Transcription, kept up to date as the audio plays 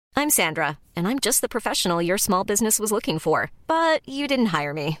I'm Sandra, and I'm just the professional your small business was looking for. But you didn't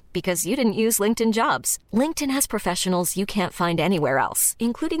hire me because you didn't use LinkedIn Jobs. LinkedIn has professionals you can't find anywhere else,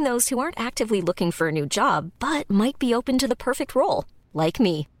 including those who aren't actively looking for a new job, but might be open to the perfect role, like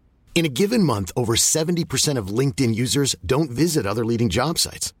me. In a given month, over 70% of LinkedIn users don't visit other leading job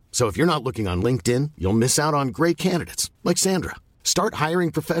sites. So if you're not looking on LinkedIn, you'll miss out on great candidates like Sandra. Start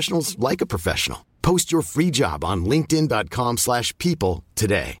hiring professionals like a professional. Post your free job on linkedin.com/people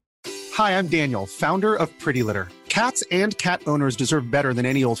today. Hi, I'm Daniel, founder of Pretty Litter. Cats and cat owners deserve better than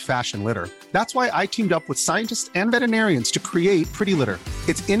any old-fashioned litter. That's why I teamed up with scientists and veterinarians to create Pretty Litter.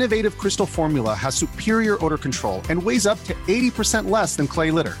 Its innovative crystal formula has superior odor control and weighs up to 80% less than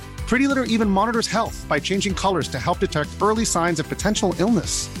clay litter. Pretty Litter even monitors health by changing colors to help detect early signs of potential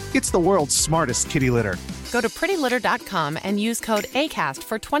illness. It's the world's smartest kitty litter. Go to prettylitter.com and use code ACAST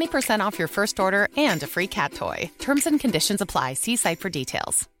for 20% off your first order and a free cat toy. Terms and conditions apply. See site for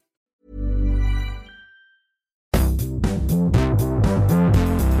details.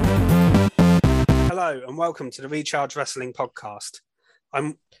 Hello and welcome to the Recharge Wrestling Podcast.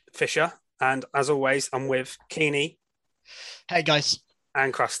 I'm Fisher, and as always, I'm with Keeney. Hey guys.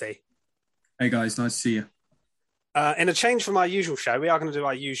 And Krusty. Hey guys, nice to see you. In a change from our usual show, we are going to do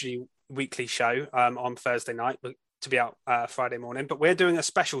our usually weekly show on Thursday night to be out Friday morning, but we're doing a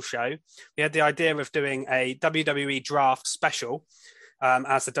special show. We had the idea of doing a WWE draft special,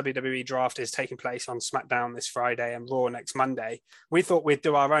 as the WWE draft is taking place on SmackDown this Friday and Raw next Monday. We thought we'd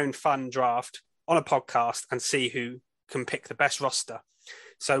do our own fun draft on a podcast and see who can pick the best roster.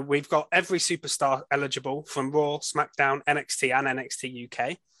 So we've got every superstar eligible from Raw, SmackDown, NXT, and NXT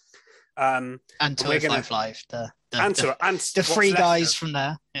UK. And 205 Live. The three guys from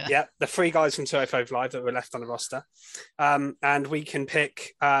there. Yeah, the three guys from 205 Live that were left on the roster. And we can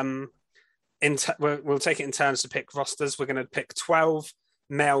pick, we'll take it in turns to pick rosters. We're going to pick 12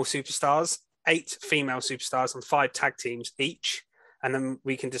 male superstars, 8 female superstars, and 5 tag teams each. And then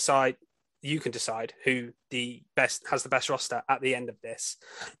we can decide, you can decide who has the best roster at the end of this.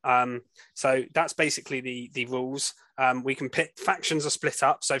 So that's basically the rules. We can pick, factions are split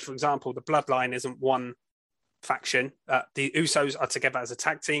up. So for example, the Bloodline isn't one faction. The Usos are together as a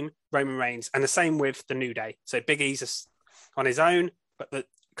tag team, Roman Reigns, and the same with the New Day. So Big E's on his own, but the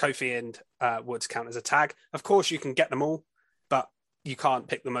Kofi and Woods count as a tag. Of course, you can get them all, but you can't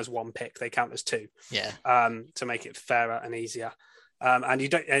pick them as one pick. They count as 2. Yeah. To make it fairer and easier. And you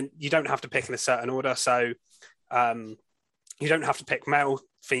don't have to pick in a certain order. So you don't have to pick male,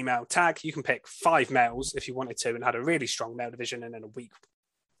 female, tag. You can pick 5 males if you wanted to and had a really strong male division and then a weak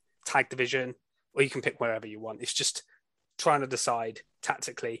tag division, or you can pick wherever you want. It's just trying to decide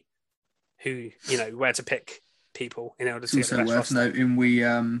tactically where to pick people in order to get the best roster. Noting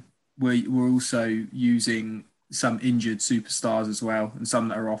we're also using some injured superstars as well, and some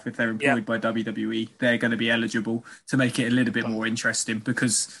that are off. If they're employed by WWE, they're going to be eligible, to make it a little bit more interesting,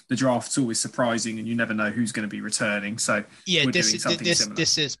 because the draft's always surprising and you never know who's going to be returning. So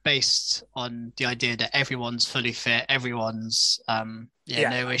this is based on the idea that everyone's fully fit, everyone's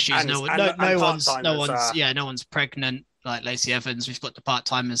no issues, no one's pregnant like Lacey Evans. We've got the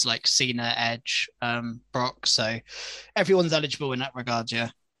part-timers like Cena, Edge, Brock, so everyone's eligible in that regard. Yeah,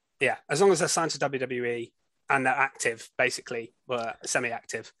 as long as they're signed to WWE and they're active, basically, or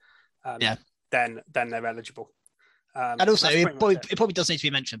semi-active, then they're eligible. And also, it probably does need to be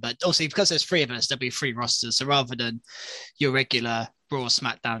mentioned, but also because there's 3 of us, there'll be 3 rosters. So rather than your regular Raw,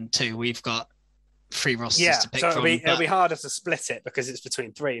 SmackDown 2, we've got 3 rosters to pick from. It'll be harder to split it because it's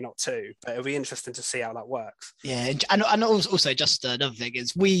between 3, not 2. But it'll be interesting to see how that works. Yeah, and also just another thing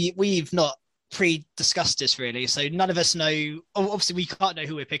is we've not pre-discussed this really, so none of us know. Obviously we can't know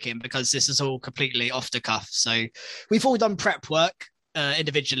who we're picking because this is all completely off the cuff, so we've all done prep work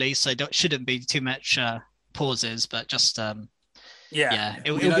individually, so there shouldn't be too much pauses, but just it'll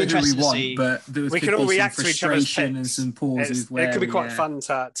be interesting to see. But we can all react to each other's picks and some pauses. It could be quite fun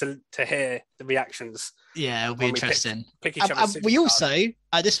to hear the reactions. Yeah, it'll be interesting. Pick each other's we also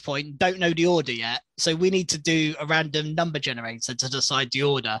at this point don't know the order yet, so we need to do a random number generator to decide the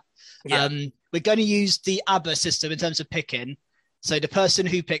order. We're going to use the ABBA system in terms of picking. So the person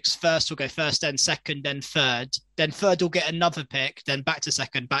who picks first will go first, then second, then third. Then third will get another pick, then back to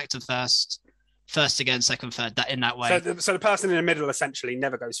second, back to first again, second, third, that in that way. So the person in the middle essentially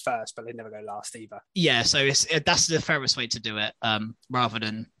never goes first, but they never go last either. Yeah, so that's the fairest way to do it, rather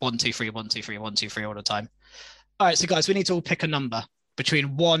than 1, 2, 3, 1, 2, 3, 1, 2, 3 all the time. All right, so guys, we need to all pick a number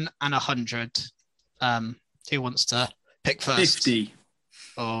between 1 and 100. Who wants to pick first? 50.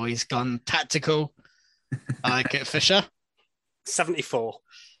 Oh, he's gone tactical. I like it, Fisher. 74.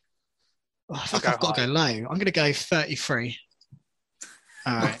 Oh, I think I've got to go low. I'm going to go 33.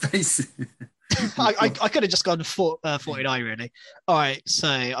 All right. Basically. I could have just gone 49, really. All right, so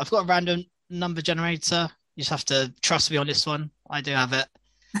I've got a random number generator. You just have to trust me on this one. I do have it.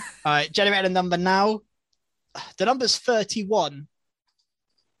 All right, generate a number now. The number's 31,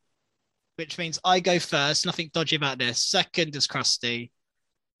 which means I go first. Nothing dodgy about this. Second is Krusty.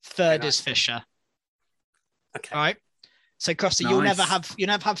 Third is Fisher. Okay. All right. So Krusty, Nice. you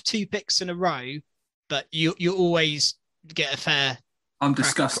never have two picks in a row, but you always get a fair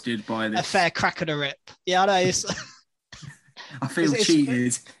disgusted by this. a fair crack of the rip. Yeah, I know. I feel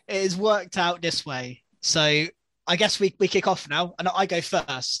cheated. It is worked out this way. So I guess we kick off now, and I go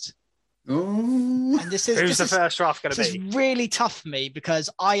first. Oh, And Who's the first draft going to This be? is really tough for me because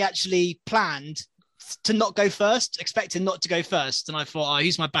I actually planned to not go first, expecting not to go first. And I thought,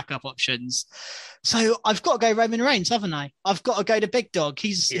 who's my backup options? So I've got to go Roman Reigns, haven't I? I've got to go to Big Dog.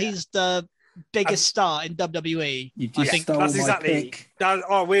 He's the biggest star in WWE. you just stole That's my exactly. pick. I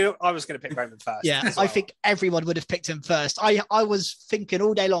was going to pick Roman first. Yeah, as well. I think everyone would have picked him first. I was thinking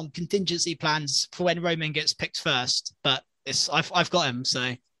all day long contingency plans for when Roman gets picked first, but I've got him.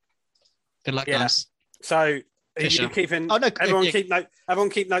 So good luck, guys. So. Are Fisher. you keeping? Oh, no, everyone yeah. Everyone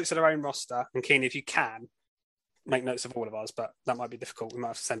keep notes of their own roster, and Keen, if you can, make notes of all of ours. But that might be difficult. We might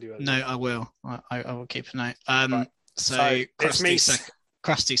have to send you. No, I will. I will keep a note. Right. So it's me.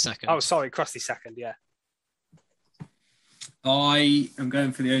 Krusty second. Oh, sorry, Krusty second. Yeah. I am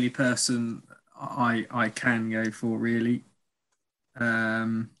going for the only person I can go for, really.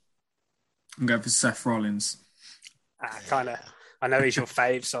 I'm going for Seth Rollins. Kind of. I know he's your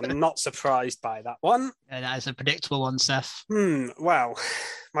fave, so I'm not surprised by that one. Yeah, that is a predictable one, Seth. Well,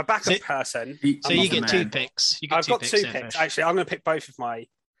 my backup person. So you get two picks. I've got two picks. Actually, I'm going to pick both of my.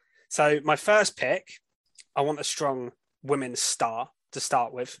 So my first pick, I want a strong women's star to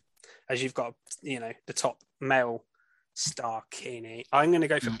start with, as you've got, the top male star, Keeney. I'm going to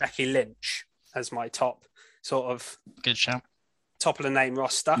go for Becky Lynch as my top sort of good shout. Top of the name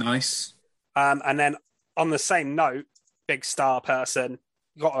roster. Nice. And then on the same note, big star person,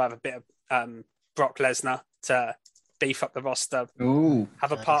 you've got to have a bit of Brock Lesnar to beef up the roster. Oh,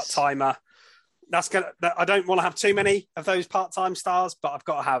 have a part-timer. I don't want to have too many of those part-time stars, but I've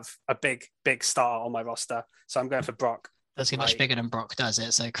got to have a big star on my roster. So I'm going for Brock. Doesn't get much bigger than Brock, does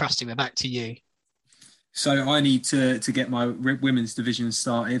it? So Krusty, we're back to you. So I need to get my women's division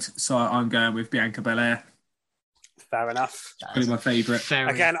started. So I'm going with Bianca Belair. Fair enough. Probably my favourite.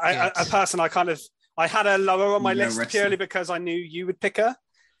 Again, a person I had her lower on my list purely because I knew you would pick her,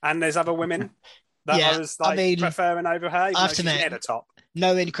 and there's other women that I was preferring over her. Even I have to admit, admit, at the top.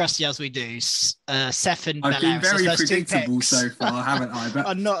 Knowing Krusty as we do, Seth and I've Belair, been very predictable so far, haven't I? But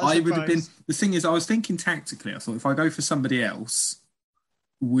I'm not I would have been. surprised. The thing is, I was thinking tactically. I thought if I go for somebody else,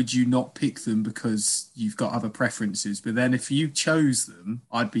 would you not pick them because you've got other preferences? But then if you chose them,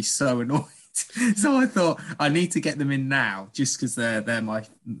 I'd be so annoyed. So I thought I need to get them in now, just because they're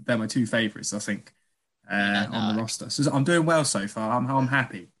my two favourites. I think. On the roster. So I'm doing well so far. I'm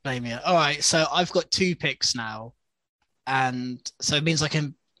happy. Blame you. All right, so I've got two picks now, and so it means I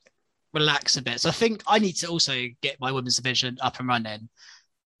can relax a bit. So I think I need to also get my women's division up and running,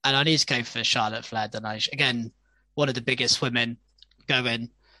 and I need to go for Charlotte Flair. Again, one of the biggest women going.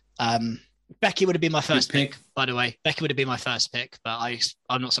 Becky would have been my first pick, by the way. Becky would have been my first pick, but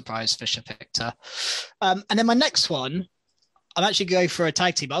I'm not surprised Fisher picked her. And then my next one, I'm actually going for a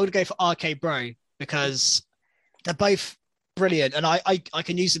tag team. I would go for RK Bro, because they're both brilliant, and I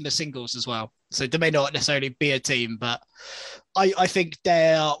can use them as singles as well. So they may not necessarily be a team, but I think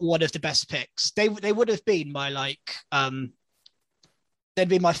they're one of the best picks. They would have been my they'd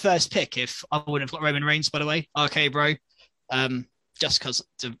be my first pick if I wouldn't have got Roman Reigns, by the way. RK Bro, just because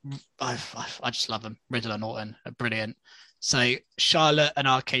I just love them. Riddle and Orton are brilliant. So Charlotte and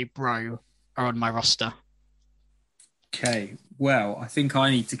RK Bro are on my roster. Okay, well, I think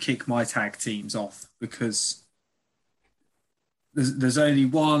I need to kick my tag teams off because there's only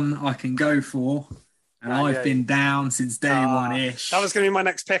one I can go for, and I've been down since day one-ish. That was going to be my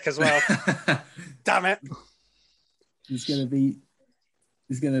next pick as well. Damn it! There's going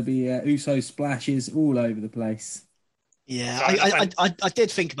to be Uso splashes all over the place. Yeah, I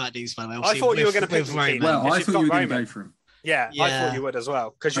did think about these, by the way. I thought you were going to pick Roman. Well, I thought you were going to go for him. Yeah, I thought you would as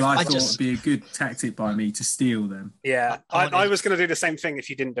well. Because I thought it'd be a good tactic by me to steal them. Yeah, I was going to do the same thing if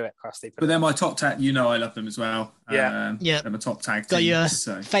you didn't do it, Krusty. But they're my top tag. I love them as well. Yeah, they're my top tag team. Got your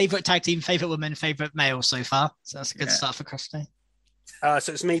favourite tag team, favourite woman, favourite male so far. So that's a good start for Krusty.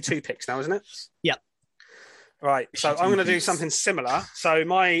 So it's me 2 picks now, isn't it? Yeah. Right, so I'm going to do something similar. So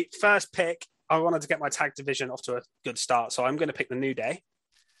my first pick, I wanted to get my tag division off to a good start. So I'm going to pick the New Day.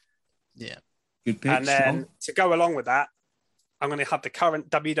 Yeah. Good pick. And then to go along with that, I'm going to have the current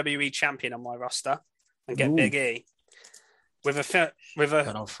WWE champion on my roster and get Big E. With the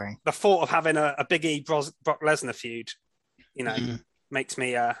thought of having a Big E Brock Lesnar feud, makes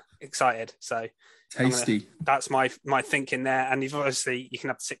me excited. So tasty. That's my thinking there. And you can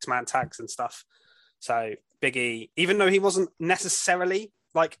have 6-man tags and stuff. So Big E, even though he wasn't necessarily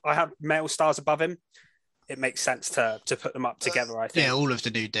like I have male stars above him, it makes sense to put them up together. I think. Yeah, all of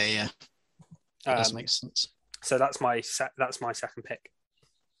the New Day. Yeah, that does make sense. So that's my second pick.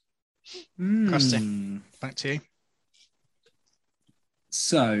 Krusty, back to you.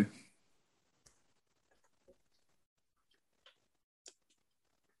 So,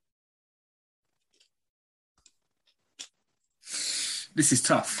 this is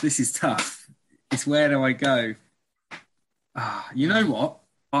tough. It's where do I go? You know what?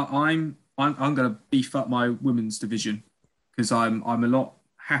 I'm going to beef up my women's division because I'm a lot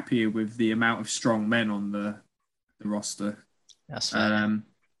happier with the amount of strong men on the roster. That's fair.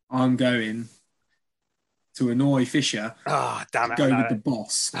 I'm going to annoy Fisher. Damn it! Go with the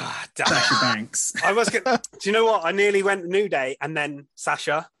boss, Sasha Banks. I was going. Do you know what? I nearly went New Day and then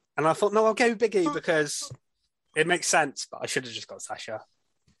Sasha, and I thought, no, I'll go Big E because it makes sense. But I should have just got Sasha.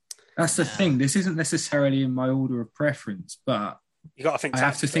 That's the thing. This isn't necessarily in my order of preference, but you got to think. I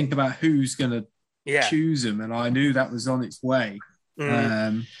have to think about who's going to choose them, and I knew that was on its way.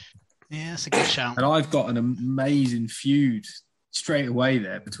 Yeah, that's a good shout. And I've got an amazing feud straight away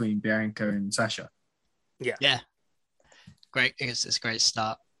there between Bianca and Sasha. Yeah. Great. It's a great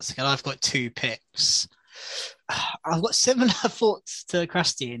start. So I've got 2 picks. I've got similar thoughts to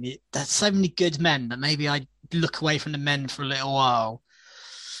Krusty, and there's so many good men that maybe I look away from the men for a little while.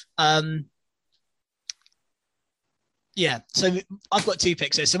 Yeah, so I've got 2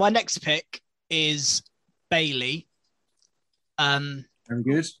 picks here. So my next pick is Bayley. Very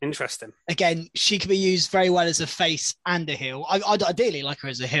good. Interesting. Again, she can be used very well as a face and a heel. I'd ideally like her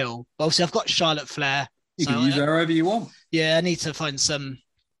as a heel. But also, I've got Charlotte Flair. You can use her however you want. Yeah, I need to find some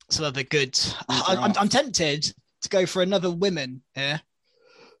other good. I'm tempted to go for another women here.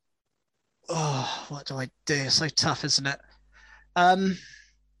 Oh, what do I do? It's so tough, isn't it?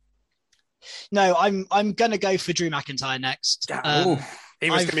 No, I'm gonna go for Drew McIntyre next. He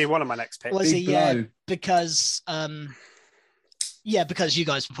was going to be one of my next picks. Was he? Yeah, because because you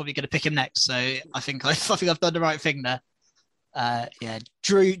guys were probably going to pick him next. So I think I've done the right thing there.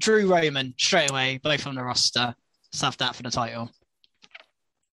 Drew Roman straight away, both on the roster. Let's have that for the title.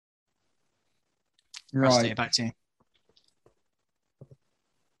 Right, Rusty, back to you.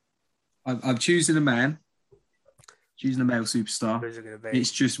 I'm choosing a man. Choosing a male superstar. Who's it going to be?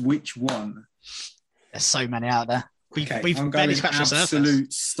 It's just which one. There's so many out there. We've I'm barely going scratched the surface.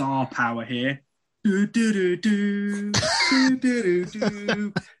 absolute star power here. Do, do, do, do, do, do,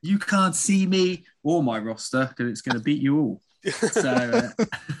 do. You can't see me or my roster because it's going to beat you all. So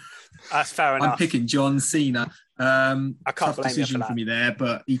that's fair enough. I'm picking John Cena. I can't tough blame decision you for that. me there,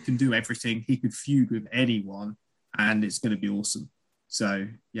 but he can do everything. He could feud with anyone, and it's going to be awesome. So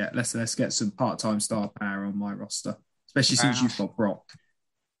yeah, let's get some part-time star power on my roster, especially since you've got Brock.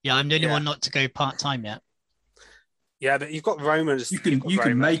 Yeah, I'm the only one not to go part-time yet. Yeah, but you've got Roman. You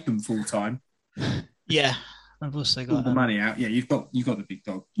can make them full-time. Yeah, I've also got all the money out. Yeah, you've got the big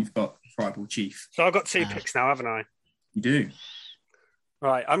dog. You've got Tribal Chief. So I've got 2 picks now, haven't I? You do.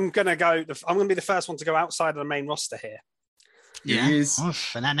 Right, I'm gonna be the first one to go outside of the main roster here. Yeah,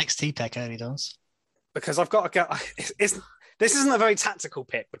 and that next T-Peck only does. Because I've got to go. This isn't a very tactical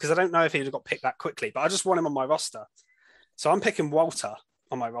pick because I don't know if he'd have got picked that quickly, but I just want him on my roster. So I'm picking Walter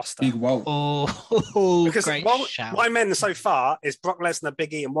on my roster. Big Walt. Oh, because great shout. My men so far is Brock Lesnar,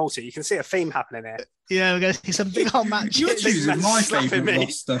 Big E, and Walter. You can see a theme happening here. Yeah, we're going to see some big old matches. You're choosing my favourite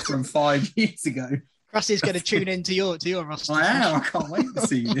roster from 5 years ago. Rusty's going to tune into your roster. I am. I can't wait to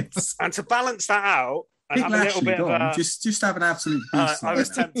see this. And to balance that out, and have a little bit of a, just have an absolute boost. I was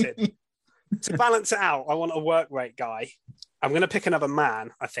tempted. To balance it out, I want a work rate guy. I'm going to pick another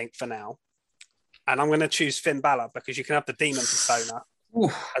man, I think, for now. And I'm going to choose Finn Balor because you can have the demon persona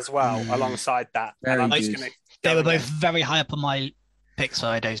as well alongside that. They were both very high up on my picks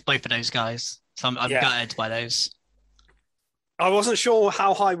for both of those guys. So I'm gutted by those. I wasn't sure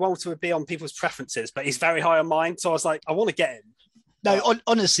how high Walter would be on people's preferences, but he's very high on mine. So I was like, I want to get him. No,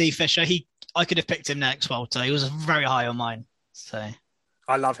 honestly, Fisher, I could have picked him next, Walter. He was very high on mine. So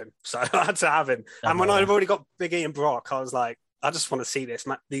I love him. So I had to have him. And when I've already got Big E and Brock, I was like, I just want to see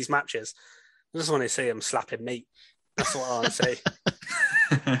these matches. I just want to see him slapping meat. That's what I want to see.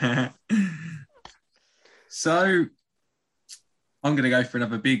 So I'm going to go for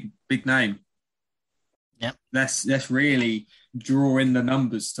another big name. Yep. Let's really draw in the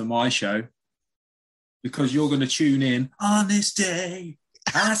numbers to my show. because you're going to tune in on this day.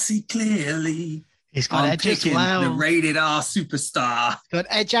 I see clearly. He's got Edge as well. The rated R superstar. Got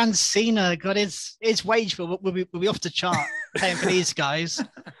Edge and Cena. Got his wage will be off the chart paying for these guys.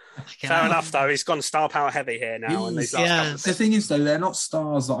 Fair enough, though. He's gone star power heavy here now. The thing is, though, they're not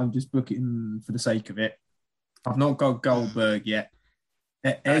stars that I'm just booking for the sake of it. I've not got Goldberg yet.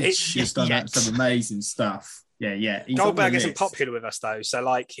 Edge has done some amazing stuff. Yeah. Goldberg isn't popular with us, though. So,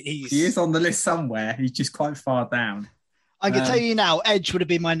 like, he is on the list somewhere. He's just quite far down. I can tell you now, Edge would have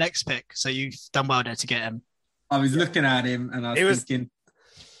been my next pick. So you've done well there to get him. I was looking at him and I was thinking,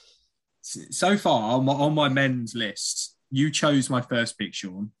 so far on my men's list, you chose my first pick,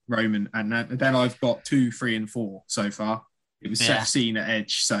 Sean, Roman, and then I've got 2, 3, and 4 so far. It was Seth, Cena,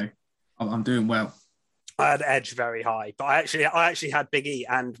 Edge, so I'm doing well. I had Edge very high, but I actually had Big E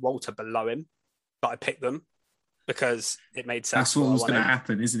and Walter below him, but I picked them because it made sense. That's what was going to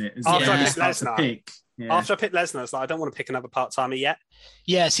happen, isn't it? After I picked Lesnar. After I picked Lesnar, it's like, I don't want to pick another part-timer yet.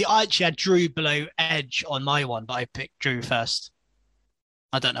 Yeah, see, I actually had Drew below Edge on my one, but I picked Drew first.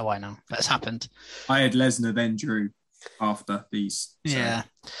 I don't know why now. That's happened. I had Lesnar, then Drew after these. So yeah.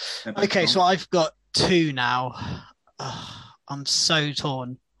 Okay, so I've got 2 now. I'm so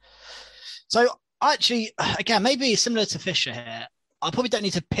torn. So actually, again, maybe similar to Fisher here. I probably don't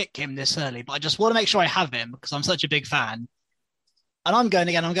need to pick him this early, but I just want to make sure I have him because I'm such a big fan. And I'm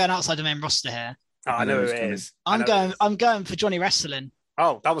going outside the main roster here. Oh, I know who it is. I'm going for Johnny Wrestling.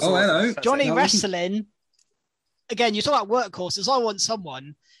 Oh, that was hello. Johnny Wrestling. Again, you talk about workhorses. I want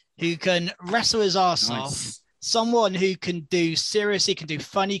someone who can wrestle his ass off. Someone who can do serious, he can do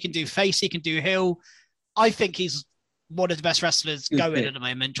funny, he can do face, he can do heel. I think he's one of the best wrestlers going at the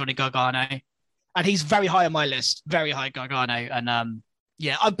moment, Johnny Gargano. And he's very high on my list. Very high Gargano. And I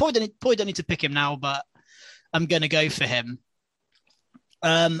probably don't need to pick him now, but I'm going to go for him.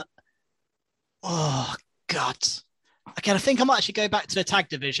 Oh, God. Okay, I think I might actually go back to the tag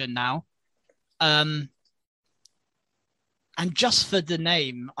division now. And just for the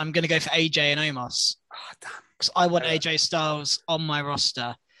name, I'm going to go for AJ and Omos. Oh, damn. Because I want AJ Styles on my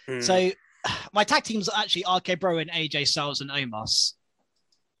roster. So my tag teams are actually RK Bro and AJ Styles and Omos.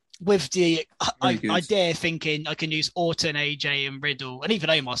 With the idea thinking I can use Orton, AJ and Riddle, and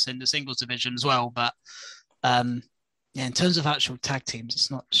even Omos in the singles division as well. But in terms of actual tag teams,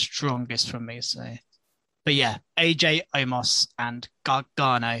 it's not the strongest for me. So, but yeah, AJ, Omos, and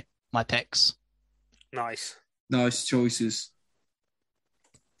Gargano, my picks. Nice choices.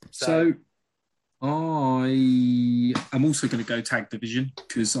 So I am also going to go tag division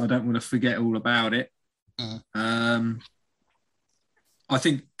because I don't want to forget all about it. I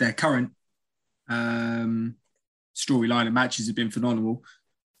think their current storyline and matches have been phenomenal.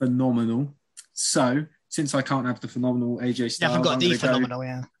 So since I can't have the phenomenal AJ Styles,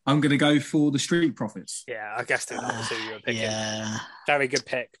 I'm going to go for the Street Profits. Yeah, I guess that was who you were picking. Yeah, very good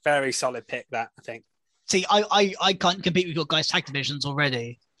pick, very solid pick. That I think. See, I can't compete with your guys' tag divisions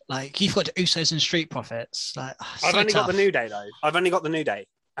already. Like you've got the Usos and Street Profits. Like I've only got the New Day though.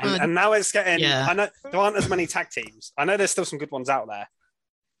 And now it's getting. Yeah. I know there aren't as many tag teams. I know there's still some good ones out there.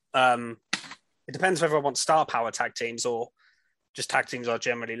 It depends whether I want star power tag teams or just tag teams I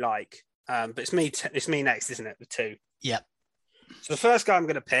generally like. But it's me next, isn't it? The 2. Yeah. So the first guy I'm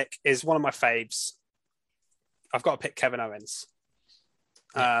going to pick is one of my faves. I've got to pick Kevin Owens.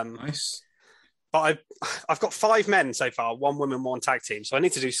 Nice. But I've got 5 men so far, 1 woman, 1 tag team. So I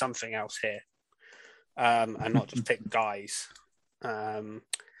need to do something else here, and not just pick guys. I'm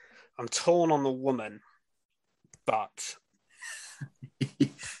torn on the woman, but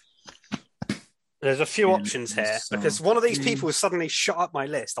there's a few options here because one of these people has suddenly shot up my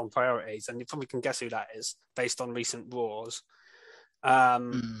list on priorities, and you probably can guess who that is based on recent Raws.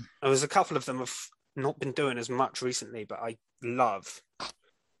 There's a couple of them have not been doing as much recently, but I love.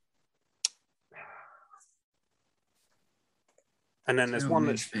 And then there's one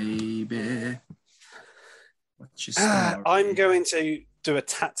that's baby. I'm going to do a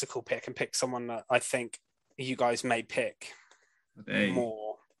tactical pick and pick someone that I think you guys may pick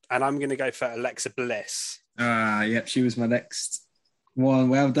more. And I'm going to go for Alexa Bliss. Yep, she was my next one.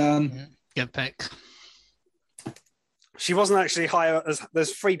 Well done. Good pick. She wasn't actually higher.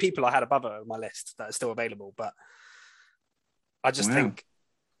 There's 3 people I had above her on my list that are still available, but I just think,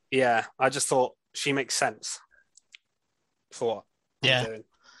 I just thought she makes sense for what I'm doing.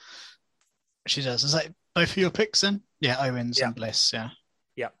 She does. Is that both of your picks then? Yeah, Owens and Bliss, yeah.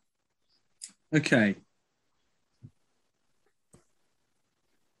 Yeah. Okay.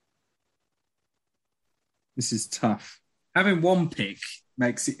 This is tough. Having 1 pick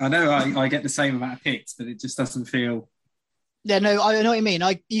makes it... I know I get the same amount of picks, but it just doesn't feel Yeah, no, I know what you mean.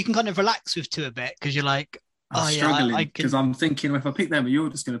 You can kind of relax with two a bit because you're like, I'm struggling because I'm thinking if I pick them, you're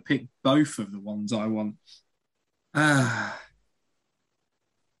just going to pick both of the ones I want.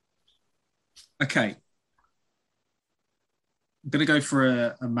 Okay. I'm going to go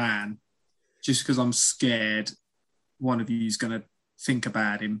for a man just because I'm scared one of you is going to think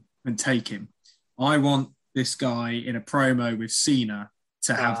about him and take him. I want this guy in a promo with Cena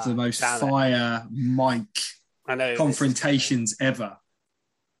to have the most fire mic confrontations ever.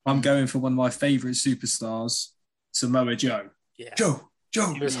 I'm going for one of my favourite superstars, Samoa Joe. Yeah. Joe.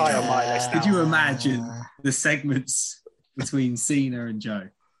 He was high on my list. Could you imagine the segments between Cena and Joe?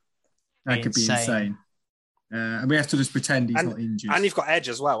 That could be insane. And we have to just pretend he's not injured. And you've got Edge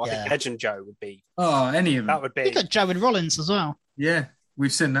as well. I think Edge and Joe would be. Oh, any of them. That would be. You got Joe and Rollins as well. Yeah,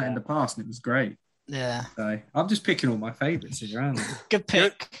 we've seen that in the past, and it was great. Yeah. So I'm just picking all my favourites around. Good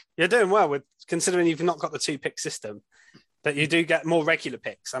pick. You're doing well with considering you've not got the 2-pick system, but you do get more regular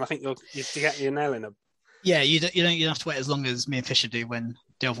picks, and I think you're getting your nail in them. Yeah, you don't have to wait as long as me and Fisher do when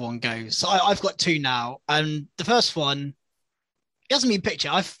the other one goes. So I've got 2 now, and the first one. He hasn't been picture.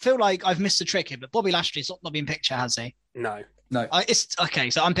 I feel like I've missed a trick here, but Bobby Lashley's not been picture, has he? No. It's okay.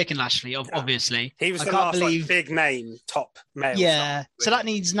 So I'm picking Lashley, obviously. He was the last big name top male. Yeah. So that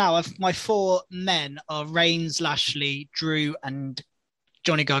needs now. My 4 men are Reigns, Lashley, Drew, and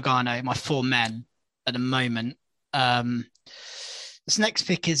Johnny Gargano. My 4 men at the moment. This next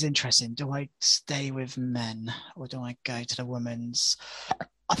pick is interesting. Do I stay with men or do I go to the women's?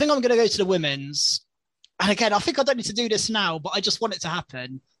 I think I'm going to go to the women's. And again, I think I don't need to do this now, but I just want it to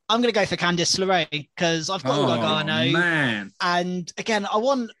happen. I'm going to go for Candice LeRae because I've got Gargano. Man. And again, I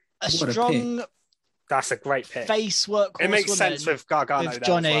want a strong. That's a great pick. Face work. It makes sense with Gargano. With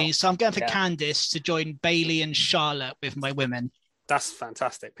Johnny. So I'm going for Candice to join Bayley and Charlotte with my women. That's a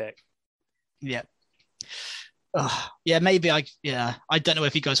fantastic pick. Yeah. Maybe I don't know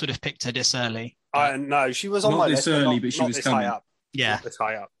if you guys would have picked her this early. No, she was on my list. Not this early, but she was coming. High up. Yeah. Not this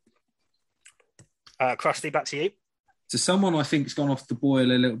high up. Krusty, back to you. So someone I think's gone off the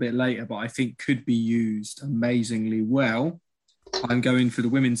boil a little bit later, but I think could be used amazingly well. I'm going for the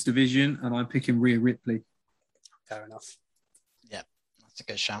women's division, and I'm picking Rhea Ripley. Fair enough. Yeah, that's a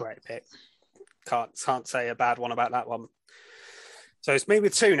good shout. Great pick. Can't say a bad one about that one. So it's me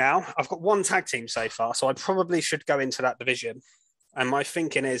with 2 now. I've got 1 tag team so far, so I probably should go into that division. And my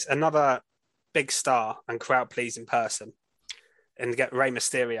thinking is another big star and crowd-pleasing person. And get Rey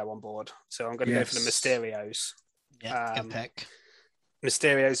Mysterio on board. So I'm going to go for the Mysterios. Yeah, good pick.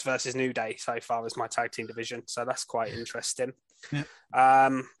 Mysterios versus New Day so far as my tag team division. So that's quite interesting.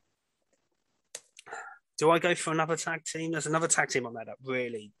 Yeah. Do I go for another tag team? There's another tag team on there that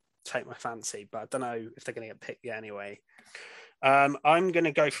really take my fancy, but I don't know if they're going to get picked yet anyway. I'm going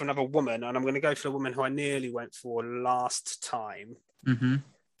to go for another woman, and I'm going to go for the woman who I nearly went for last time. Mm-hmm.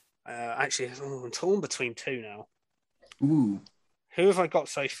 Actually, I'm torn between 2 now. Ooh. Who have I got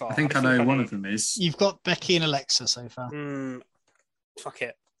so far? I think I know one of them is. You've got Becky and Alexa so far. Fuck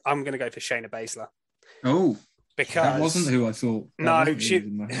it. I'm going to go for Shayna Baszler. Oh. Because that wasn't who I thought. No,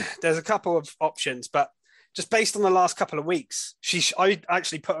 there's a couple of options, but just based on the last couple of weeks, I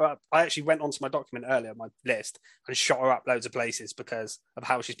actually put her up. I actually went onto my document earlier, my list, and shot her up loads of places because of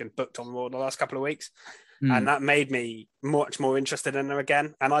how she's been booked on Raw the last couple of weeks. And that made me much more interested in her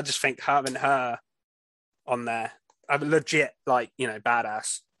again. And I just think having her on there, a legit,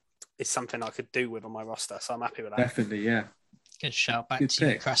 badass, is something I could do with on my roster. So I'm happy with that. Definitely, yeah. Good shout. Back to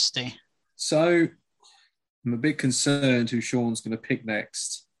you, Krusty. So I'm a bit concerned who Sean's going to pick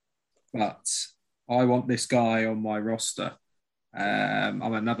next, but I want this guy on my roster. I'm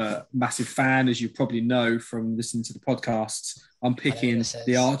another massive fan, as you probably know from listening to the podcasts. I'm picking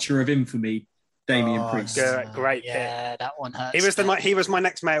the Archer of Infamy, Damian Priest. Great pick. Yeah, that one hurts. He was my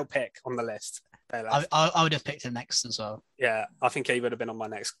next male pick on the list. I would have picked him next as well. Yeah, I think he would have been on my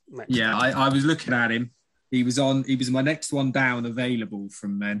next yeah, I was looking at him. He was my next one down available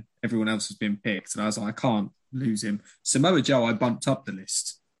from men. Everyone else has been picked. And I was like, I can't lose him. Samoa Joe, I bumped up the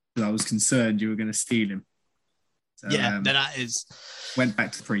list because I was concerned you were going to steal him. So, that is... Went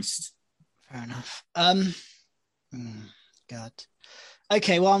back to the Priest. Fair enough. God.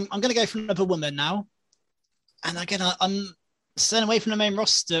 Okay, well, I'm going to go for another woman now. And again, I'm staying away from the main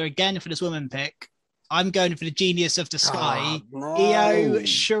roster again for this woman pick. I'm going for the Genius of the Sky, Io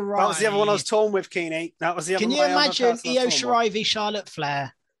Shirai. That was the other one I was torn with, Keeney. That was the other. Can you imagine Io Shirai v Charlotte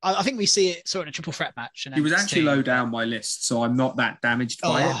Flair? I think we see it sort of a triple threat match. He was actually low down my list, so I'm not that damaged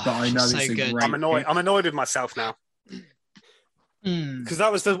by it. But I know it's a great. I'm annoyed with myself now. Because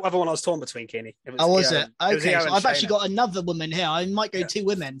that was the other one I was torn between, Keeney. Was it? Okay, so I've actually got another woman here. I might go two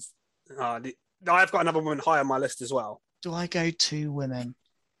women. I've got another woman high on my list as well. do I go two women?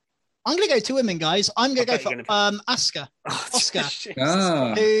 I'm going to go two women, guys. I'm going to go for Asuka. Oscar.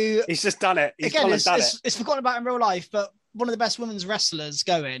 Who, he's just done it. It's forgotten about in real life, but one of the best women's wrestlers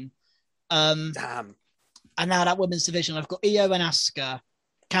going. Damn. And now that women's division, I've got Io and Asuka,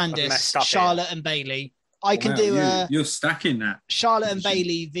 Candice, Charlotte and Bailey. I can do you're stacking that. Charlotte and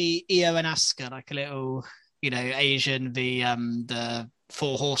Bailey v Io and Asuka, like a little, Asian the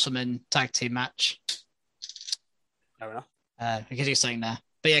Four Horsewomen tag team match. Fair enough. We could do something there.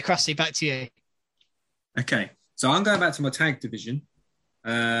 But yeah, Krusty, back to you. Okay, so I'm going back to my tag division.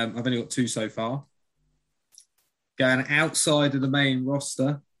 I've only got two so far. Going outside of the main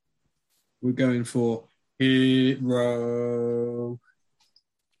roster, we're going for Hit Row.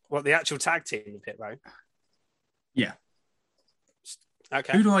 What, the actual tag team with Hit Row? Yeah.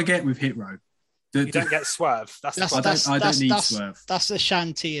 Okay. Who do I get with Hit Row? You don't get Swerve. I don't need Swerve. That's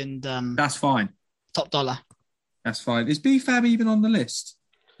Ashanti and that's fine. Top Dollar. That's fine. Is B-Fab even on the list?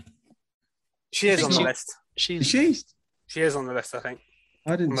 She is on the list. Is she? She is on the list, I think.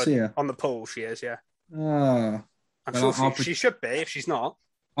 I didn't see her. On the poll, she is, yeah. I'm sure she should be, if she's not.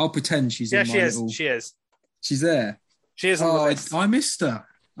 I'll pretend she's in my little... She is. She's there? She is on the list. I missed her.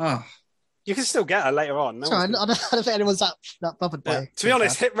 You can still get her later on. Sorry, I don't think anyone's that bothered by. To be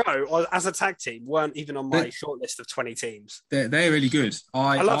honest, Hit Row as a tag team weren't even on my short list of 20 teams. They're really good.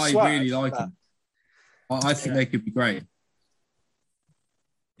 I really like them. I think they could be great.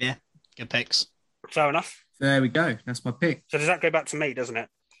 Yeah, good picks. Fair enough. There we go. That's my pick. So does that go back to me, doesn't it?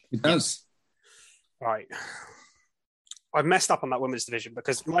 It does. Right. I messed up on that women's division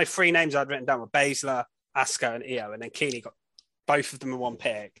because my three names I'd written down were Baszler, Asuka, and Io, and then Keeney got both of them in one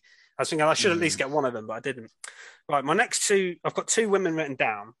pick. I was thinking I should at least get one of them, but I didn't. Right, my next two, I've got two women written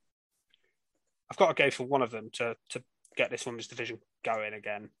down. I've got to go for one of them to get this women's division going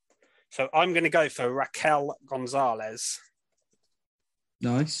again. So I'm going to go for Raquel Gonzalez.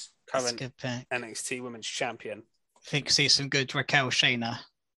 Nice. Current NXT Women's Champion. I think see some good Raquel Shayna.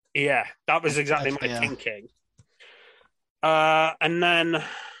 Yeah, that was exactly my thinking. And then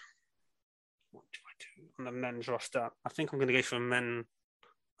what do I do on the men's roster? I think I'm going to go for a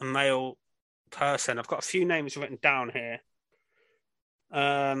male person. I've got a few names written down here.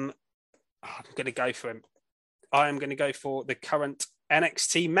 I'm going to go for him. I am going to go for the current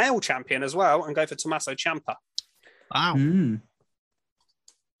NXT male champion as well and go for Tommaso Ciampa. Wow.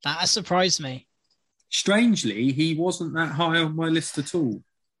 That has surprised me. Strangely, he wasn't that high on my list at all.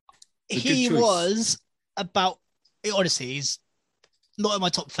 He was about... Honestly, he's not in my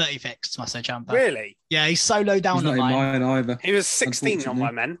top 30 picks, Tommaso Ciampa. Really? Yeah, he's so low down on mine either. He was 16 on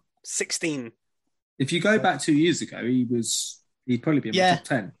my men. 16. If you go back 2 years ago, he'd probably be in my top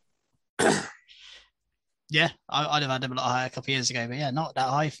 10. Yeah, I'd have had him a lot higher a couple of years ago, but yeah, not that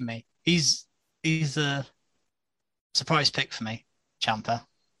high for me. He's a surprise pick for me, Ciampa.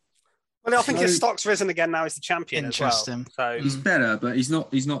 Well, I think his stock's risen again now. He's the champion as well. Interesting. So he's better, but he's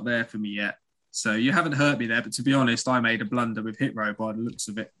not there for me yet. So you haven't hurt me there, but to be honest, I made a blunder with Hit Row by the looks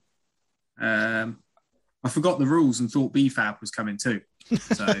of it. I forgot the rules and thought B-Fab was coming too.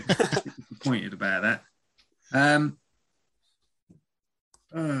 So disappointed about that.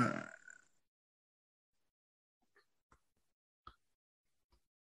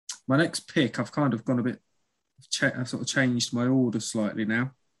 My next pick, I've kind of gone a bit... I've sort of changed my order slightly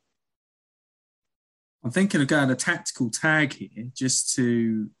now. I'm thinking of going a tactical tag here just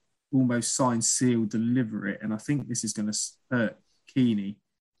to almost sign, seal, deliver it. And I think this is going to hurt Keeney,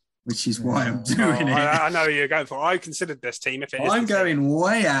 which is why I'm doing it. I know you're going for. I considered this team. If it is I'm going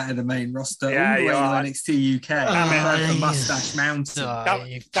way out of the main roster, all the way to NXT UK. I'm for Mustache Mountain.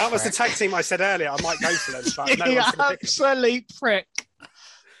 That was the tag team I said earlier. I might go for them. But no you absolute prick.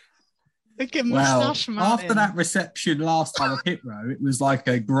 Well, after that reception last time of Hit Row, it was like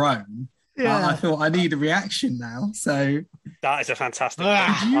a groan. Yeah. I thought I need a reaction now. So that is a fantastic.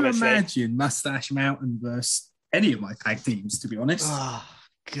 Could you imagine Mustache Mountain versus any of my tag teams? To be honest, oh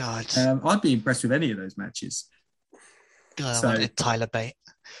God, I'd be impressed with any of those matches. God, I wanted Tyler Bate.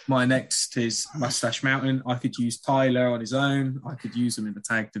 My next is Mustache Mountain. I could use Tyler on his own. I could use him in the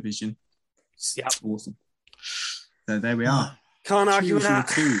tag division. Yeah, awesome. So there we are. Can't argue with that.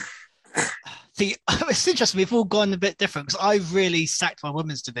 See, it's interesting. We've all gone a bit different because I've really stacked my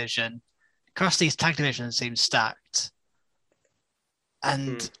women's division. Krusty's tag division seems stacked.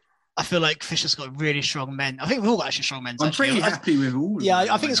 And I feel like Fisher's got really strong men. I think we've all got actually strong men. I'm pretty happy with all of them.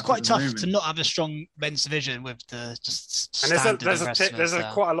 Yeah, I think it's quite tough to not have a strong men's division with the just and there's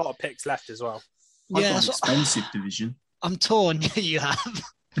quite a lot of picks left as well. I've got an expensive division. I'm torn. You have.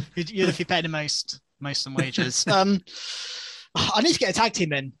 If you pay the most on wages. I need to get a tag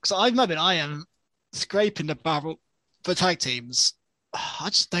team in because I am scraping the barrel For tag teams, I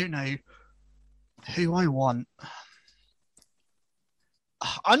just don't know who I want.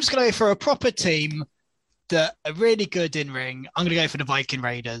 I'm just going to go for a proper team that are really good in ring. I'm going to go for the Viking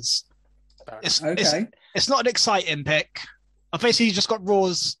Raiders. It's not an exciting pick. I've basically just got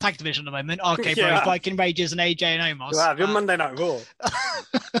Raw's tag division at the moment. RK Bros, Viking Raiders, and AJ and Omos. You have your Monday Night Raw.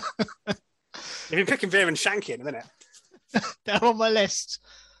 You've been picking Veer and Shanky in a minute. They're on my list.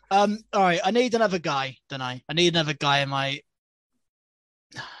 All right, I need another guy, don't I? I need another guy in my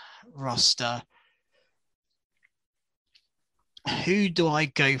roster. Who do I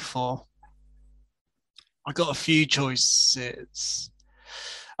go for? I got a few choices.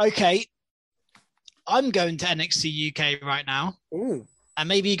 Okay, I'm going to NXT UK right now. Ooh. And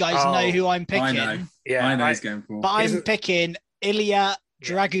maybe you guys know who I'm picking. I know. Yeah, I know he's going for. But I'm picking Ilya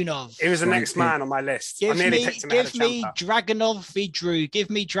Dragunov. He was the next man on my list. Give me Dragunov v Drew. Give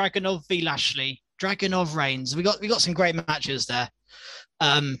me Dragunov v Lashley. Dragunov Reigns. We got some great matches there.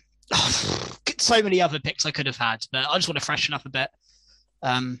 So many other picks I could have had, but I just want to freshen up a bit.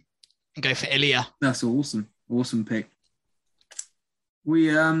 And go for Ilya. That's awesome. Awesome pick.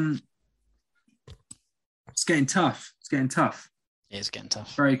 It's getting tough. It is getting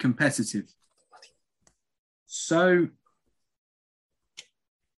tough. Very competitive. So,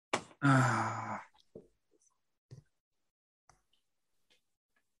 I'm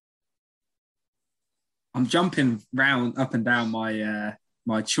jumping round up and down my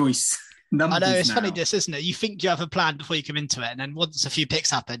my choice numbers. I know it's now. funny, this isn't it? You think you have a plan before you come into it, and then once a few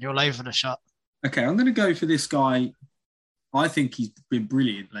picks happen, you're all over the shot. Okay, I'm going to go for this guy. I think he's been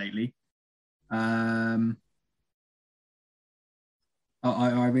brilliant lately. I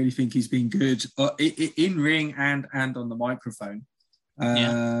really think he's been good in ring and on the microphone.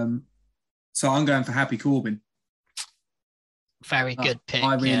 So I'm going for Happy Corbin. Very good pick.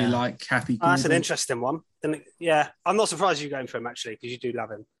 I really like Happy Corbin. That's an interesting one. Yeah, I'm not surprised you're going for him, actually, because you do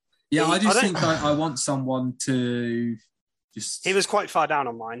love him. Yeah, I just think I want someone to just... He was quite far down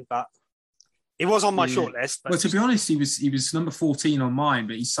on mine, but he was on my shortlist. Well, to be honest, he was number 14 on mine,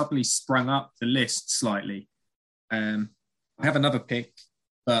 but he suddenly sprung up the list slightly. I have another pick,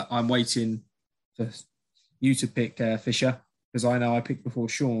 but I'm waiting for you to pick Fisher, because I know I picked before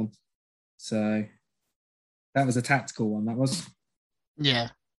Sean. So that was a tactical one, that was. Yeah.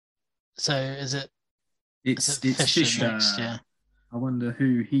 So is it... It's Fisher. Next, yeah. I wonder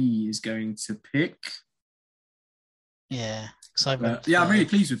who he is going to pick. Yeah. I'm really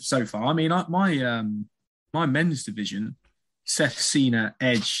pleased with so far. I mean, my men's division, Seth, Cena,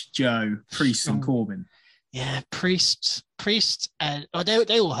 Edge, Joe, Priest, and Corbin. Yeah, Priest, and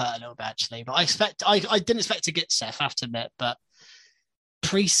they all hurt a little bit actually. But I didn't expect to get Seth, I have to admit. But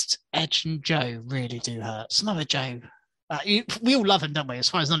Priest, Edge, and Joe really do hurt. Some other Joe, we all love him, don't we? As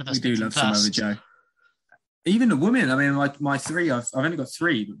far as none of us do love some other Joe. Even the women. I mean, my three. I've only got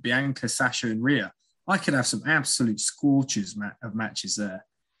three: but Bianca, Sasha, and Rhea. I could have some absolute scorchers of matches there.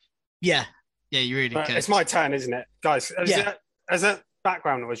 Yeah, you really could. It's my turn, isn't it, guys? As that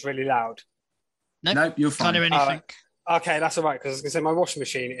background was really loud. Nope, you're fine. Can't hear anything. Okay, that's all right, because I was going to say my washing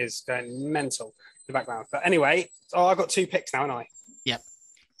machine is going mental in the background. But anyway, I've got two picks now, haven't I? Yep.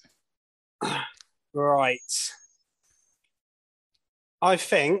 Right. I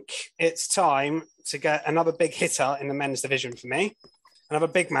think it's time to get another big hitter in the men's division for me. Another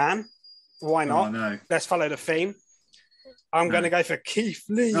big man. Why not? Oh, no. Let's follow the theme. I'm going to go for Keith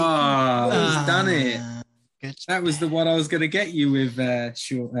Lee. Oh, he's done it. Good. That was the one I was going to get you with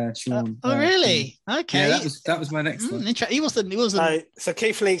Sean. Really? Okay. Yeah, that was my next one. He wasn't. So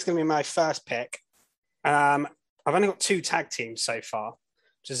Keith Lee's going to be my first pick. I've only got 2 tag teams so far,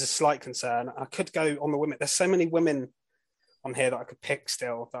 which is a slight concern. I could go on the women. There's so many women on here that I could pick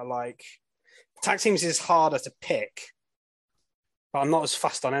still. That tag teams is harder to pick, but I'm not as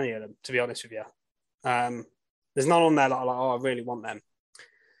fussed on any of them, to be honest with you. There's none on there that I'm like, I really want them.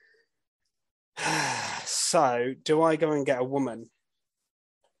 So, do I go and get a woman?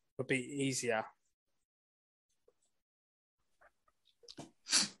 Would be easier.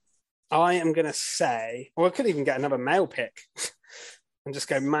 I am going to say, or I could even get another male pick and just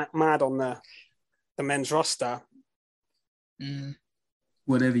go mad on the men's roster.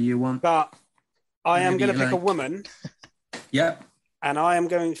 Whatever you want. But I am going to pick a woman. Yep. And I am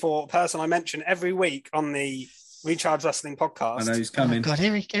going for a person I mention every week on the Recharge Wrestling podcast. I know who's coming. Oh God,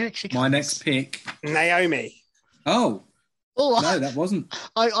 Eric my next pick. Naomi. Oh. No, that wasn't.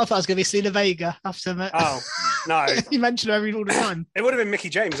 I thought it was going to be Selena Vega after that. Oh, no. You mention her all the time. It would have been Mickie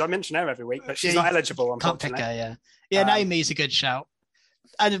James. I mention her every week, but she's not eligible, unfortunately. Can't pick her, yeah. Yeah, Naomi's a good shout.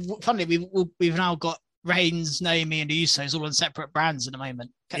 And funnily, we've now got Reigns, Naomi, and the Usos all on separate brands at the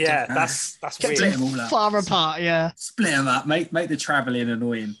moment. That's kept weird. them far apart. Yeah, split them up. Make the travelling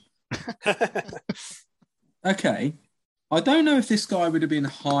annoying. Okay, I don't know if this guy would have been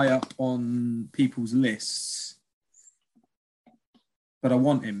high up on people's lists, but I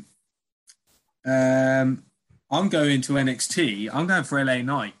want him. I'm going to NXT. I'm going for LA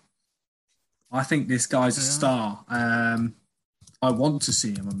Knight. I think this guy's a star. I want to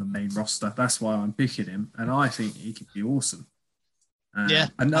see him on the main roster. That's why I'm picking him, and I think he could be awesome.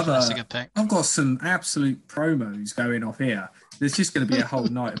 That's a good pick. I've got some absolute promos going off here. There's just going to be a whole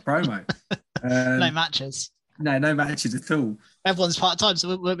night of promo. No matches. No matches at all. Everyone's part-time, so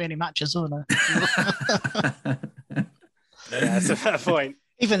there won't be any matches, will there? Yeah, that's a fair point.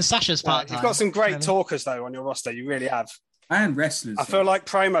 Even Sasha's part-time. You've got some great talkers, though, on your roster. You really have. And wrestlers. I feel like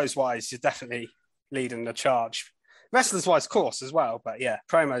promos-wise, you're definitely leading the charge. Wrestlers-wise, of course, as well. But yeah,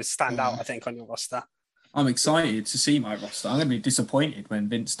 promos stand out, I think, on your roster. I'm excited to see my roster. I'm going to be disappointed when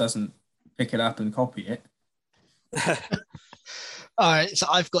Vince doesn't pick it up and copy it. All right, so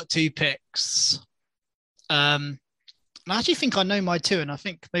I've got 2 picks. I actually think I know my 2, and I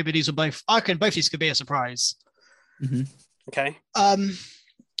think maybe these are both. I reckon both these could be a surprise. Mm-hmm. Okay.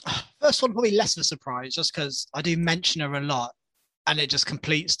 First one probably less of a surprise, just because I do mention her a lot, and it just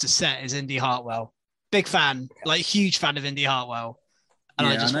completes the set. Is Indy Hartwell? Big fan, like huge fan of Indy Hartwell, and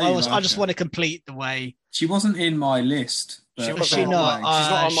I just want to complete the way. She wasn't in my list. She's not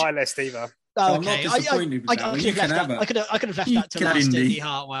on my list either. Oh, okay, I could have left that to last. Indy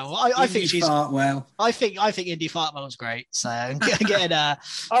Hartwell. I think she's. Hartwell. I think Indy Hartwell is great. So getting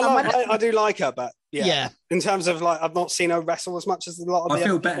I do like her, but yeah. In terms of like, I've not seen her wrestle as much as a lot of. I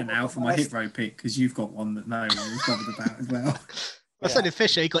feel better now for my hit row pick because you've got one that no one was bothered about as well. I said to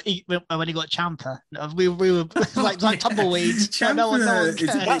Fisher, he got eat when he got Ciampa. We were like tumbleweeds.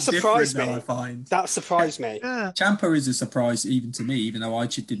 That surprised me. I find that surprised me. Ciampa is a surprise even to me, even though I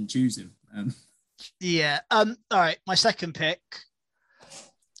didn't choose him. All right, my second pick.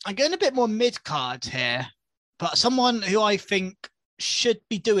 I'm going a bit more mid card here, but someone who I think should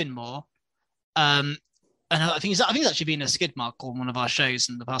be doing more. And I think it's actually been a skid mark on one of our shows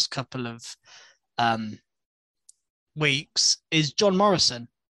in the past couple of weeks is John Morrison.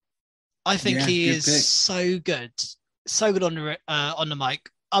 I think he is pick. so good on the mic,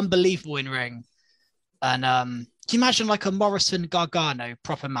 unbelievable in ring. And can you imagine like a Morrison Gargano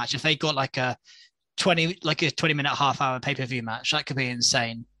proper match if they got like a 20-minute half-hour pay-per-view match? That could be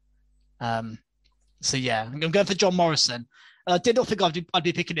insane. So yeah, I'm going for John Morrison. I did not think I'd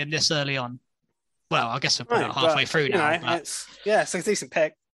be picking him this early on. Well, I guess we're probably halfway through now. It's a decent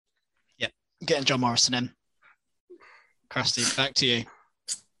pick. Yeah, getting John Morrison in. Krusty, back to you.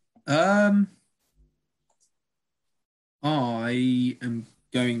 I am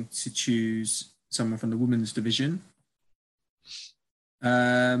going to choose someone from the women's division.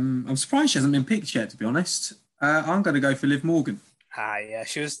 I'm surprised she hasn't been picked yet, to be honest. I'm going to go for Liv Morgan. Yeah,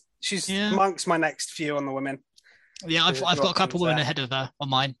 she's amongst my next few on the women. Yeah, I've got a couple of women ahead of her on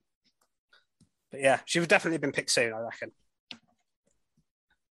mine. But yeah, she would definitely have been picked soon, I reckon.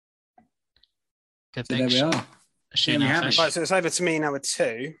 Good so there we are. Right, so it's over to me now with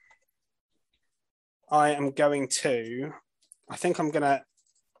 2. I think I'm gonna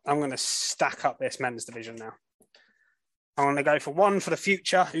stack up this men's division now. I'm gonna go for one for the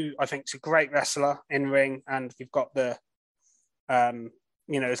future, who I think is a great wrestler in ring, and we've got the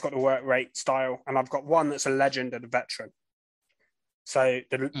it's got the work rate style, and I've got one that's a legend and a veteran. So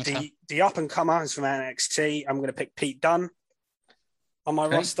the up and comer is from NXT. I'm gonna pick Pete Dunne. On my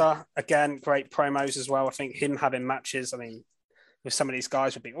roster, again, great promos as well. I think him having matches, with some of these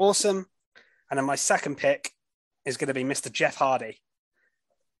guys would be awesome. And then my second pick is going to be Mr. Jeff Hardy.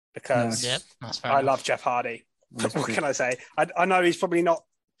 Because I love Jeff Hardy. What can I say? I know he's probably not,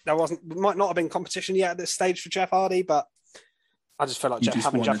 might not have been competition yet at this stage for Jeff Hardy, but I just feel like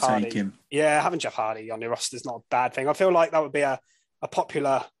having Jeff Hardy. Yeah, having Jeff Hardy on your roster is not a bad thing. I feel like that would be a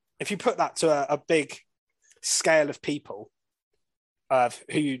popular, if you put that to a big scale of people,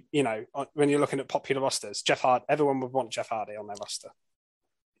 who, when you're looking at popular rosters, Jeff Hardy, everyone would want Jeff Hardy on their roster,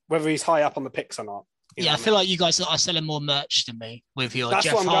 whether he's high up on the picks or not. I feel like you guys are selling more merch than me with your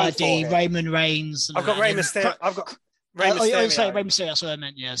Jeff Hardy, Roman Reigns. I've got Rey Mysterio. Rey Mysterio. Sorry, Rey Mysterio. That's what I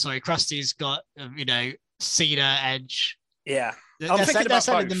meant. Yeah, sorry. Krusty's got, Cena, Edge. Yeah. I'm thinking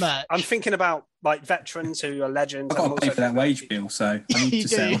about the merch. I'm thinking about like veterans who are legends. I've got to pay for that wage bill, so I need to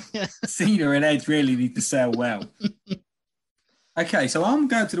sell. Cena and Edge really need to sell well. Okay, so I'm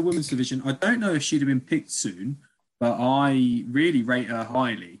going to the women's division. I don't know if she'd have been picked soon, but I really rate her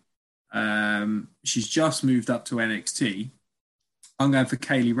highly. She's just moved up to NXT. I'm going for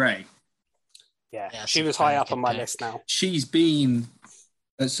Kaylee Ray. Yeah, she was high up on my list now. She's been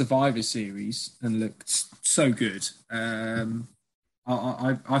at Survivor Series and looked so good. I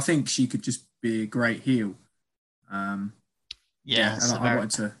think she could just be a great heel. And I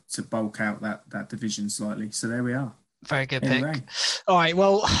wanted to bulk out that division slightly. So there we are. Very good pick. All right,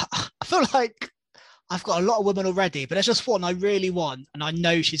 well, I feel like I've got a lot of women already, but there's just one I really want, and I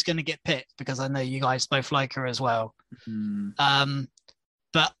know she's going to get picked because I know you guys both like her as well.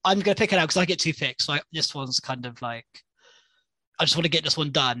 But I'm going to pick it out because I get 2 picks. So this one's kind of like, I just want to get this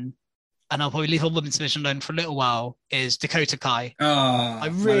one done. And I'll probably leave a women's division alone for a little while, is Dakota Kai.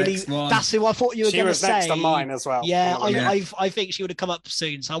 That's who I thought you were going to say. She was next on mine as well. Yeah, I think she would have come up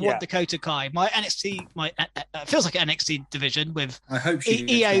soon. So I want Dakota Kai. My NXT, feels like an NXT division with I hope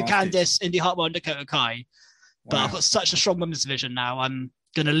she Io, Candice, Indy Hartwell, and Dakota Kai. But I've got such a strong women's division now. I'm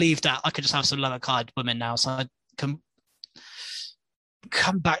going to leave that. I could just have some lower card women now. So I can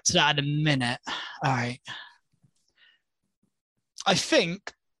come back to that in a minute. All right. I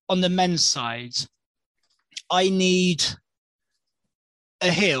think on the men's side, I need a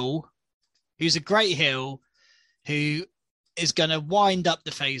heel who's a great heel, who is going to wind up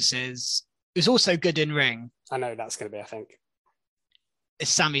the faces, who's also good in ring. I know that's going to be, I think. It's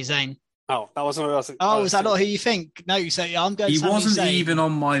Sami Zayn. Oh, that wasn't what I was. Oh, is that not who you think? No, you say, I'm going He Sami wasn't Zayn. even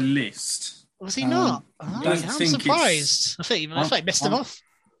on my list. Was he not? I'm surprised. I think I missed him off.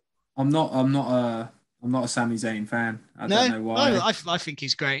 I'm not a Sami Zayn fan. I don't know why. No, I think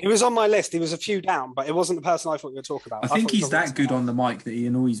he's great. He was on my list. He was a few down, but it wasn't the person I thought you were talking about. I think he's that good on the mic that he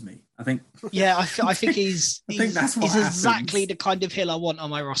annoys me. I think. Yeah, I think he's. I think that's what he's happens. Exactly the kind of heel I want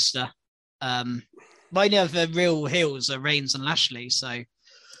on my roster. My other real heels are Reigns and Lashley, so I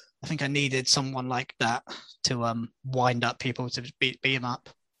think I needed someone like that to wind up people to beat him up.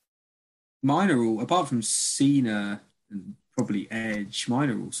 Mine are all, apart from Cena and probably Edge,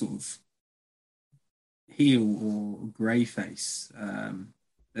 mine are all sort of heel or grey face.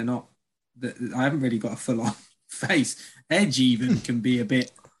 They're not. I haven't really got a full on face. Edge even can be a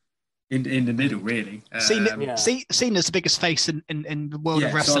bit in the middle, really. Cena's the biggest face in the world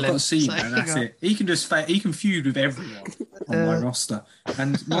of wrestling. So I've got Cena, and that's it. He can feud with everyone on my roster.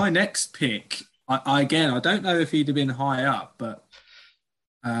 And my next pick, I don't know if he'd have been high up, but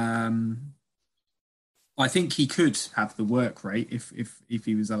I think he could have the work rate if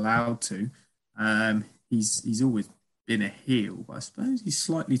he was allowed to. He's always been a heel, but I suppose he's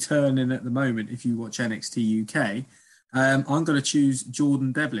slightly turning at the moment if you watch NXT UK. I'm going to choose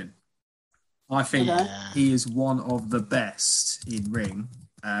Jordan Devlin. I think he is one of the best in ring.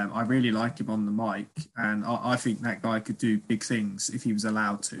 I really like him on the mic, and I think that guy could do big things if he was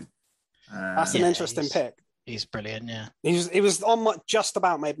allowed to. That's an interesting pick. He's brilliant, yeah. He was on just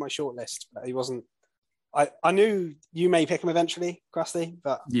about made my shortlist, but he wasn't. I knew you may pick him eventually, Krusty,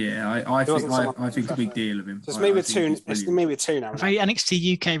 but I think a big deal of him. So it's me with two. It's me with two now. A very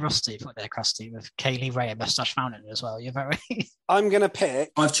NXT UK roster you've got there, Krusty, with Kaylee Ray and Mustache Fountain as well. You're very. I'm gonna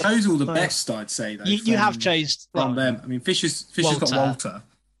pick. I've chose all the best, I'd say though. You have chosen from them. I mean, Fisher's got Walter.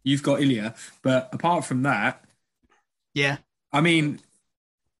 You've got Ilya, but apart from that, yeah. I mean,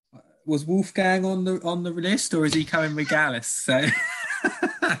 was Wolfgang on the list, or is he coming with Gallus? So.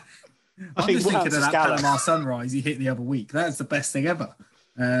 I'm just thinking of that Panama Sunrise he hit the other week. That's the best thing ever.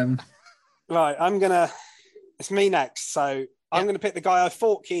 Right, it's me next. So I'm going to pick the guy I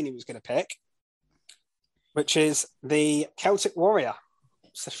thought Keeney was going to pick, which is the Celtic Warrior,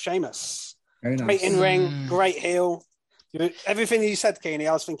 Sheamus. Very nice. Great in ring, great heel. Everything you said, Keeney,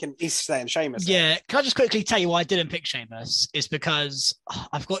 I was thinking he's saying Sheamus. Yeah, can I just quickly tell you why I didn't pick Sheamus? Is because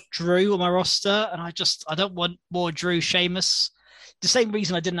I've got Drew on my roster, and I don't want more Drew Sheamus. The same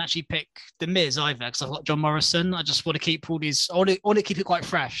reason I didn't actually pick The Miz either, because I've got John Morrison. I just want to keep all these. I want to keep it quite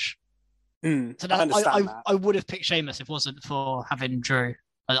fresh. So I understand that. I would have picked Sheamus if it wasn't for having Drew.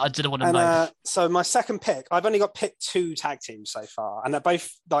 I didn't want to know. So my second pick, I've only got picked 2 tag teams so far, and they're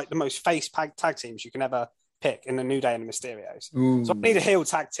both like the most face tag teams you can ever pick in the New Day and the Mysterios. Ooh. So I need a heel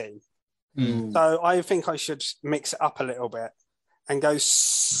tag team. Ooh. So I think I should mix it up a little bit and go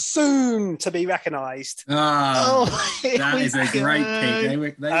soon to be recognised. That is a great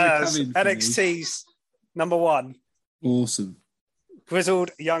pick. They NXT's number 1. Awesome.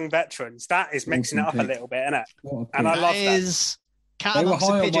 Grizzled young veterans. That is mixing it up a little bit, isn't it? And I love that. They were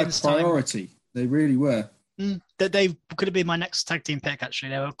high on my priority. Time. They really were. They could have been my next tag team pick, actually.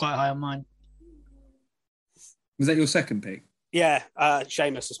 They were quite high on mine. Was that your second pick? Yeah,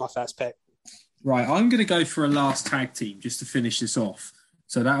 Sheamus was my first pick. Right, I'm going to go for a last tag team just to finish this off.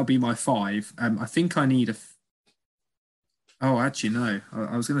 So that'll be my 5. I think I need Oh, actually, no.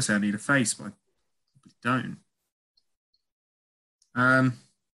 I was going to say I need a face, but I don't.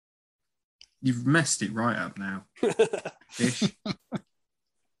 You've messed it right up now. Ish.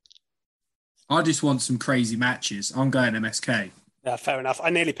 I just want some crazy matches. I'm going MSK. Yeah, fair enough. I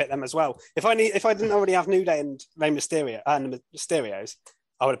nearly picked them as well. If I didn't already have New Day and Rey Mysterio and Mysterios,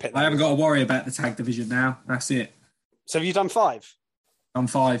 I would have picked them. I haven't got to worry about the tag division now. That's it. So have you done 5? I'm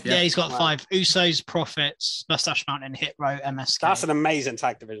 5. Yeah, he's got 5. Usos, Profits, Mustache Mountain, Hit Row, MSK. That's an amazing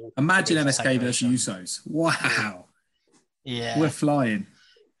tag division. Imagine MSK versus Usos. Wow. Yeah, we're flying.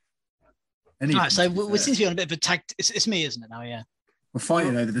 Right, so we seem to be on a bit of a tag. It's me, isn't it? Now, yeah. We're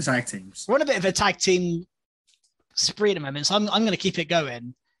fighting over the tag teams. We're on a bit of a tag team spree at the moment, so I'm going to keep it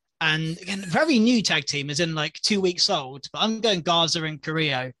going. And again, very new tag team, is in like 2 weeks old. But I'm going Garza and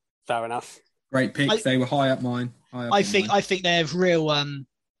Carrillo. Fair enough. Great pick. They were high up mine. I think they have real.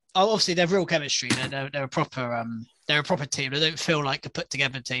 Obviously, they have real chemistry. They're a proper. They're a proper team. They don't feel like a put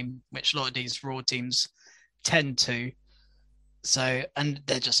together team, which a lot of these Raw teams tend to. So, and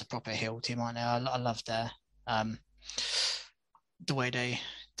they're just a proper heel team right now. I love their the way they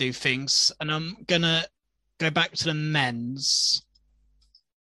do things. And I'm gonna go back to the men's.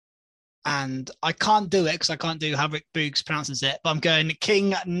 And I can't do it because I can't do how Rick Boogs pronounces it. But I'm going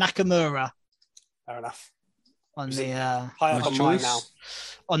King Nakamura. Fair enough. On the high up on mine now.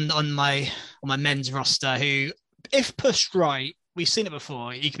 On my men's roster, who, if pushed right, we've seen it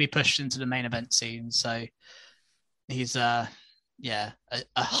before. He can be pushed into the main event scene. So he's a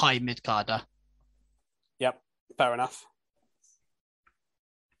high mid carder. Yep, fair enough.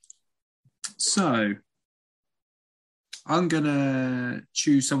 So I'm gonna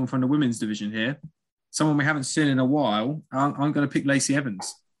choose someone from the women's division here. Someone we haven't seen in a while. I'm gonna pick Lacey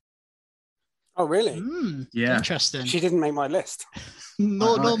Evans. Oh, really? Yeah. Interesting. She didn't make my list.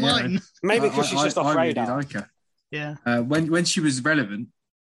 Nor mine. Yeah. Maybe because she's just off radar. I really like her. Yeah. When she was relevant,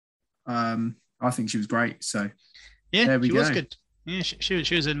 I think she was great. So yeah, there we she go. was good. Yeah,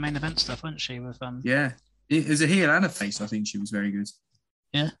 she was in main event stuff, wasn't she? With yeah, as a heel and a face, I think she was very good.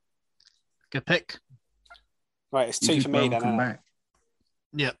 Yeah, good pick. Right, it's 2 for me then. Come back.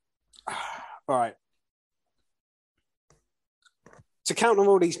 Yep. Right. To counter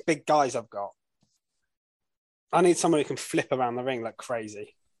all these big guys I've got, I need someone who can flip around the ring like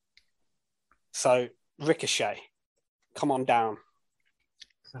crazy. So, Ricochet, come on down.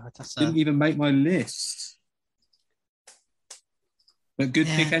 God, Didn't even make my list. But good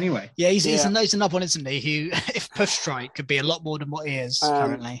pick anyway. Yeah, he's another one, isn't he? Who, if pushed right, could be a lot more than what he is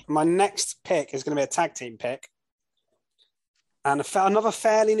currently. My next pick is going to be a tag team pick. And another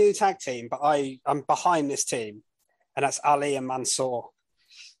fairly new tag team, but I'm behind this team. And that's Ali and Mansoor.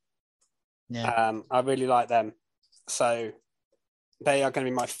 Yeah. I really like them. So they are going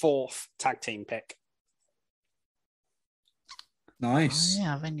to be my 4th tag team pick. Nice. Oh,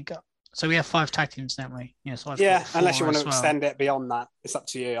 yeah, then you got. So we have 5 tag teams, don't we? Yeah, so unless you want to extend it beyond that. It's up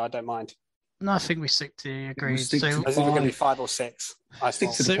to you. I don't mind. No, I think we stick to agreed. So I think we're going to be 5 or 6. I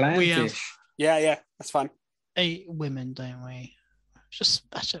stick to the plan. We have yeah, that's fine. 8 women, don't we? Just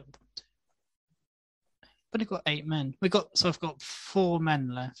better. But we've got 8 men. I've got 4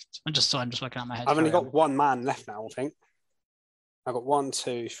 men left. I'm just looking at my head. I've only got 1 man left now, I think. I've got 1,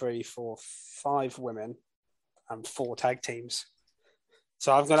 2, 3, 4, 5 women and 4 tag teams.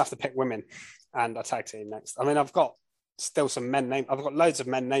 So I'm going to have to pick women and a tag team next. I mean, I've got still some men names. I've got loads of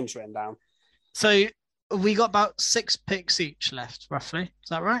men names written down. So we got about 6 picks each left, roughly. Is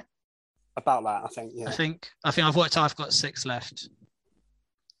that right? About that, I think. Yeah. I think I've worked out. I've got 6 left.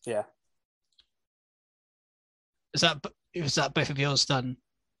 Yeah. Is that both of yours done?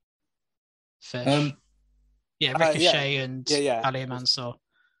 Fish. Yeah, Ricochet and Ali Mansour.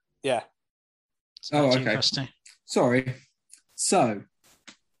 Yeah. So okay. Sorry. So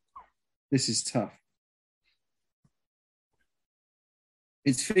this is tough.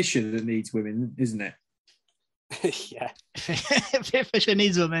 It's Fisher that needs women, isn't it? Yeah. Fisher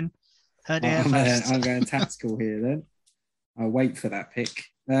needs women. Heard it first. I'm going tactical here then. I'll wait for that pick.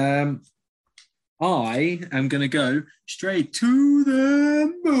 I am going to go straight to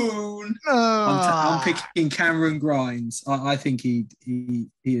the moon. I'm picking Cameron Grimes. I think he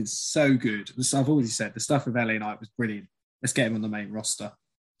is so good. I've already said the stuff with LA Knight was brilliant. Let's get him on the main roster.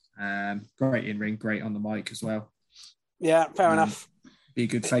 Great in ring, great on the mic as well. Yeah, fair enough. Be a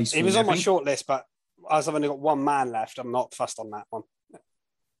good face. He was on my short list, but as I've only got 1 man left, I'm not fussed on that one.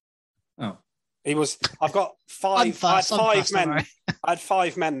 Oh. He was. I've got 5. I had 5 men. Right. I had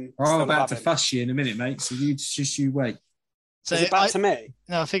 5 men. I'm about to fuss you in a minute, mate. So you wait. So is it back to me?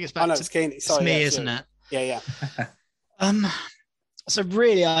 No, I think it's back to Keeney. Sorry, it's me, isn't it? Yeah. So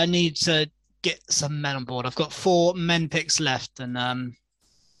really, I need to get some men on board. I've got 4 men picks left, and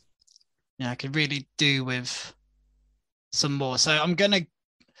I could really do with some more. So I'm gonna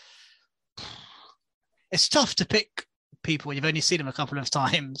It's tough to pick people when you've only seen them a couple of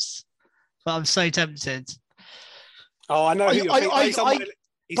times, but I'm so tempted. Oh, I know who you're thinking.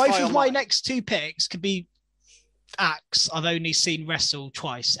 Both of my next two picks could be acts I've only seen wrestle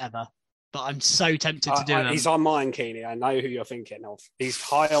twice ever, but I'm so tempted to do them. He's on mine, Keeney. I know who you're thinking of. He's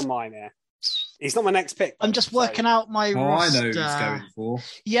high on mine here. He's not my next pick. I'm just working out my roster. I know who he's going for.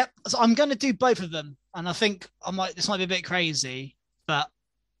 Yep, so I'm going to do both of them, and I think this might be a bit crazy, but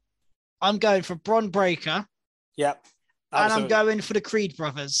I'm going for Bron Breakker. Yep. Absolutely. And I'm going for the Creed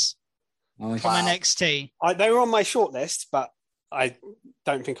brothers for my NXT. They were on my short list, but I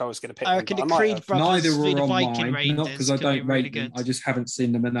don't think I was going to pick them. I reckon the Creed brothers neither were the on Viking mine, not because I don't rate them. I just haven't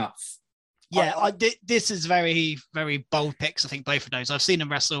seen them enough. Yeah, this is very, very bold picks. I think both of those. I've seen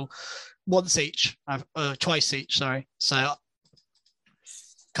them wrestle once each, twice each. Sorry, so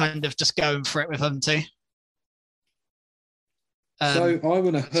kind of just going for it with them too. So I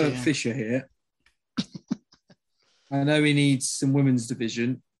want to hurt Fisher here. I know he needs some women's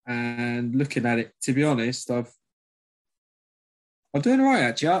division, and looking at it, to be honest, I'm doing all right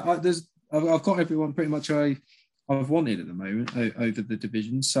actually. I've got everyone pretty much I've wanted at the moment over the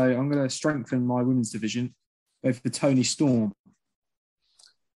division, so I'm going to strengthen my women's division, go for Toni Storm.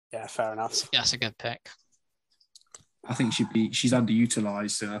 Yeah, fair enough. Yeah, that's a good pick. I think she's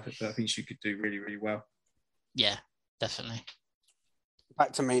underutilized, and I think she could do really, really well. Yeah, definitely.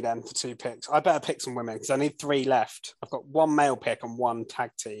 Back to me then for two picks. I better pick some women because I need three left. I've got one male pick and one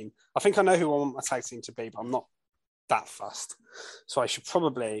tag team. I think I know who I want my tag team to be, but I'm not that fussed. So I should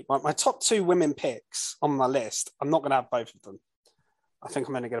probably... My top two women picks on my list, I'm not going to have both of them. I think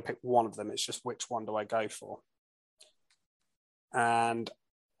I'm only going to pick one of them. It's just which one do I go for? And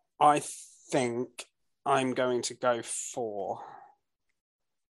I think I'm going to go for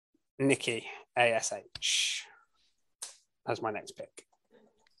Nikki ASH as my next pick.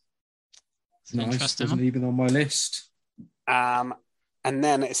 Nice. Wasn't even on my list. And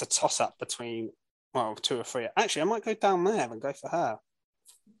then it's a toss-up between, two or three. Actually, I might go down there and go for her.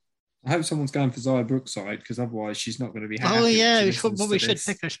 I hope someone's going for Zaya Brookside, because otherwise she's not going to be happy. Oh, yeah, we probably should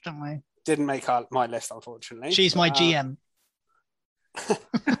pick her, shouldn't we? Didn't make my list, unfortunately. She's my GM. Do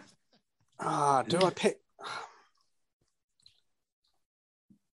I pick...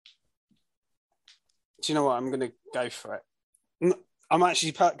 Do you know what? I'm going to go for it. I'm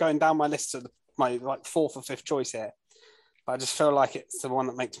actually going down my list to my fourth or fifth choice here, but I just feel like it's the one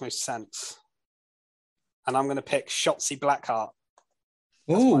that makes most sense. And I'm going to pick Shotzi Blackheart.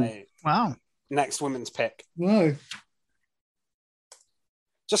 Oh, wow. Next women's pick. Whoa.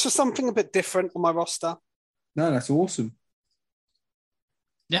 Just for something a bit different on my roster. No, that's awesome.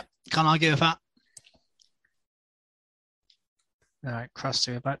 Yep, can't argue with that. All right,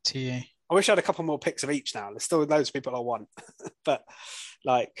 Krusty, back to you. I wish I had a couple more picks of each now. There's still loads of people I want. But,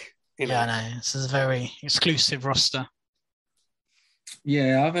 Yeah, I know. This is a very exclusive roster.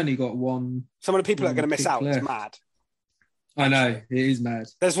 Yeah, I've only got one. Some of the people that are going to miss out is mad. I know, it is mad.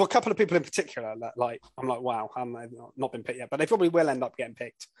 There's a couple of people in particular that, I'm like, wow, how have they not been picked yet? But they probably will end up getting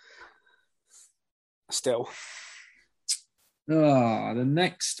picked. Still. The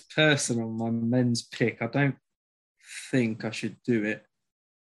next person on my men's pick, I don't think I should do it.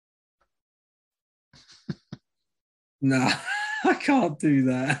 No, I can't do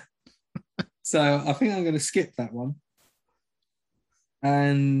that. So I think I'm going to skip that one.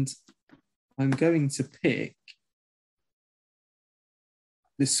 And I'm going to pick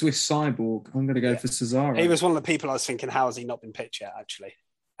the Swiss Cyborg. I'm going to go for Cesaro. He was one of the people I was thinking, how has he not been picked yet, actually?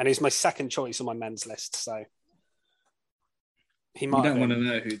 And he's my second choice on my men's list, so he might. You don't want to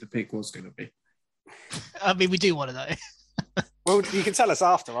know who the pick was going to be. I mean, we do want to know. Well, you can tell us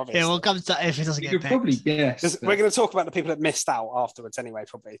after, obviously. Yeah, we'll come to that if it doesn't get picked. Probably guess. We're going to talk about the people that missed out afterwards anyway,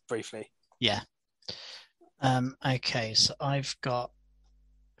 probably, briefly. Yeah. Okay, so I've got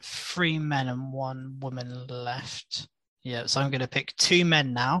 3 men and 1 woman left. Yeah, so I'm going to pick 2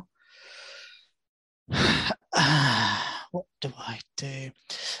 men now. What do I do?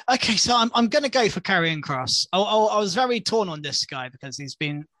 Okay, so I'm going to go for Karrion Kross. I was very torn on this guy because he's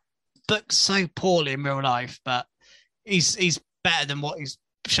been booked so poorly in real life, but he's better than what he's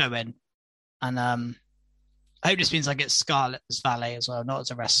showing. And I hope this means I get Scarlett as valet as well, not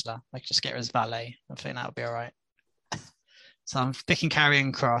as a wrestler. I just get her as valet. I think that would be all right. So I'm picking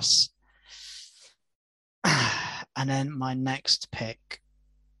Karrion Kross. And then my next pick.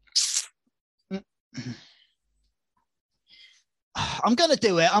 I'm going to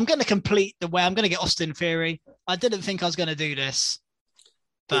do it. I'm going to complete the way. I'm going to get Austin Theory. I didn't think I was going to do this.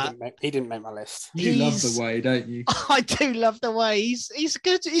 But he didn't make my list. You love the way, don't you? I do love the way. He's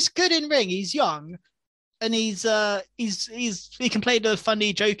good. He's good in ring. He's young, and he can play the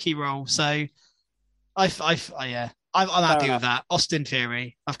funny, jokey role. So Yeah, I'm happy enough. with that. Austin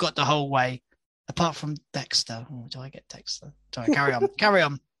Theory. I've got the whole way, apart from Dexter. Oh, do I get Dexter? Sorry, carry on. Carry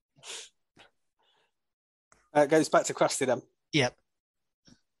on. It goes back to Krusty then. Yep.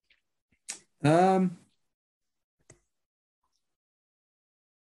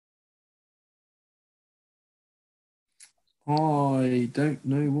 I don't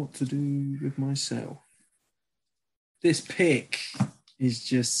know what to do with myself. This pick is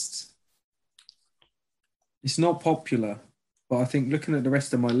just... It's not popular, but I think looking at the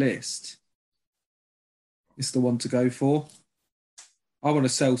rest of my list, it's the one to go for. I want to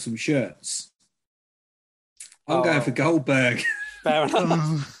sell some shirts. I'm going for Goldberg. Fair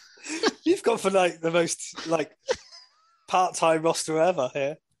enough. You've gone for like the most part-time roster ever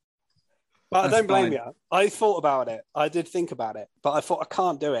here. But I don't blame you. I thought about it. I did think about it, but I thought I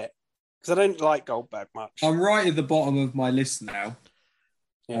can't do it because I don't like Goldberg much. I'm right at the bottom of my list now.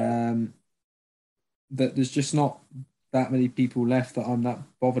 Yeah. That there's just not that many people left that I'm that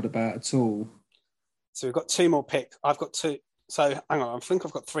bothered about at all. So we've got 2 more picks. I've got 2. So hang on, I think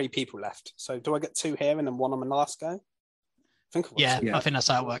I've got 3 people left. So do I get 2 here and then 1 on my last go? I think I've got 2. I think that's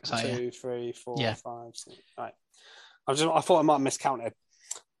how it works. 2, 3, 4, yeah. 5, 6. Right. I thought I might have miscounted.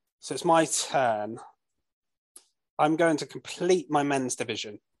 So it's my turn. I'm going to complete my men's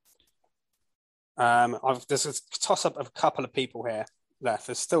division. There's a toss-up of a couple of people here left.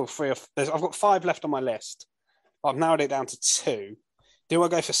 There's still 3 I've got 5 left on my list. I've narrowed it down to 2. Do I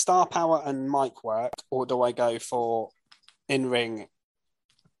go for star power and mic work, or do I go for in-ring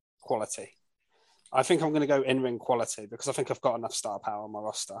quality? I think I'm going to go in-ring quality because I think I've got enough star power on my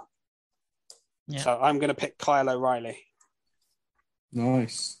roster. Yeah. So I'm going to pick Kyle O'Reilly.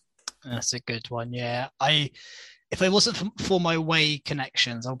 Nice. That's a good one. Yeah. If it wasn't for my way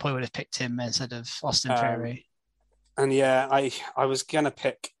connections, I probably would have picked him instead of Austin Theory. And yeah, I was going to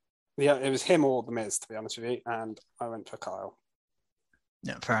pick, it was him or The Miz, to be honest with you, and I went for Kyle.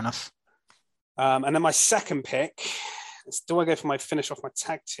 Yeah, fair enough. And then my second pick is, do I go for my finish off my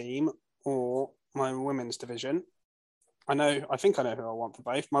tag team or my women's division? I think I know who I want for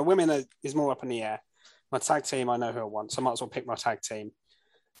both. My women is more up in the air. My tag team, I know who I want, so I might as well pick my tag team.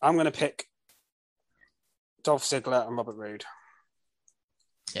 I'm going to pick Dolph Ziggler and Robert Roode.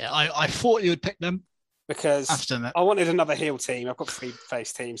 Yeah, I thought you would pick them. Because I wanted another heel team. I've got 3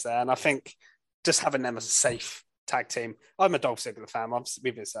 face teams there, and I think just having them as a safe tag team. I'm a Dolph Ziggler fan.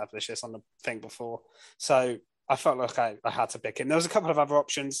 We've established this on the thing before. So I felt like I had to pick him. There was a couple of other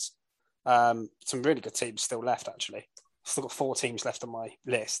options. Some really good teams still left, actually. I've still got 4 teams left on my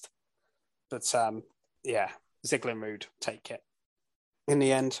list. But yeah, Ziggler and Roode take it. In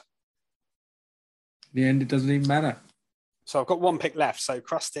the end, it doesn't even matter. So I've got 1 pick left. So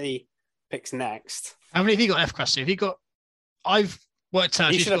Krusty picks next. How many have you got left, Krusty? Have you got? I've worked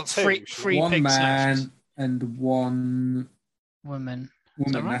out. You've got 3 picks 1 man left. And 1 woman.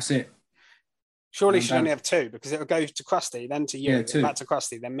 That's it. Surely you should only have 2 because it'll go to Krusty, then to you, yeah, back to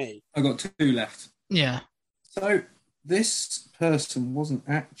Krusty, then me. I got 2 left. Yeah. So this person wasn't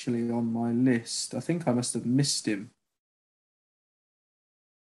actually on my list. I think I must have missed him.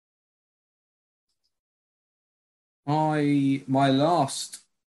 My last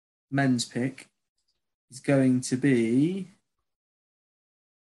men's pick is going to be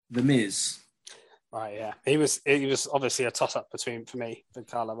The Miz. Right, yeah. He was obviously a toss-up for me, for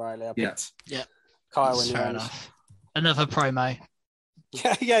Kyle O'Reilly. Yeah. Kyle and fair enough. Another promo.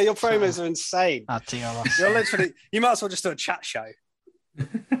 Yeah, your promos are insane. You're literally, you might as well just do a chat show. The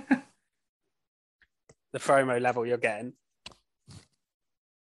promo level you're getting.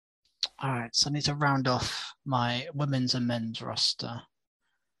 All right, so I need to round off my women's and men's roster.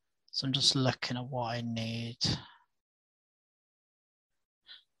 So I'm just looking at what I need.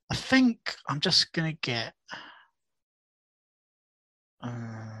 I think I'm just going to get...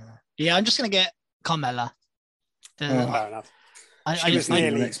 I'm just going to get Carmella. Fair enough. I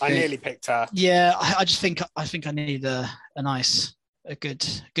nearly picked her. Yeah, I think I need a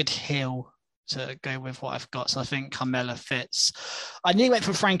good heel to go with what I've got. So I think Carmella fits. I nearly went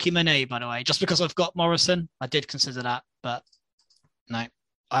for Frankie Monet, by the way, just because I've got Morrison. I did consider that, but no,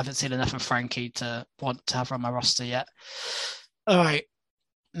 I haven't seen enough of Frankie to want to have her on my roster yet. All right,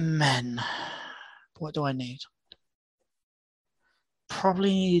 men. What do I need?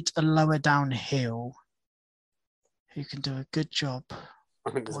 Probably need a lower down heel who can do a good job. I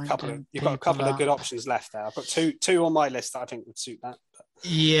think you've got a couple of good options left there. I've got two on my list that I think would suit that. But...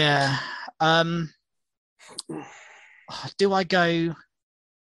 Yeah. Do I go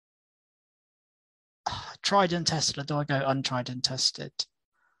tried and tested, or do I go untried and tested?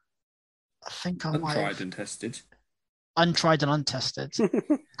 I think I might. Untried and tested. Untried and untested.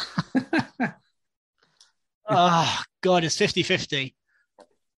 Oh, God, it's 50-50.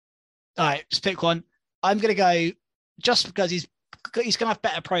 All right, just pick one. I'm going to go, just because he's going to have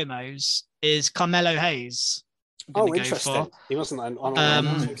better promos, is Carmelo Hayes. Oh, interesting. He wasn't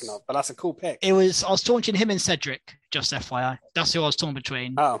on thinking of, but that's a cool pick. I was taunting him and Cedric, just FYI. That's who I was torn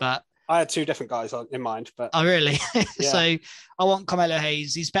between. Oh, but I had two different guys in mind. But oh, really? Yeah. So I want Carmelo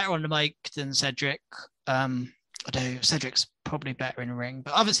Hayes. He's better on the mic than Cedric. Although Cedric's probably better in the ring,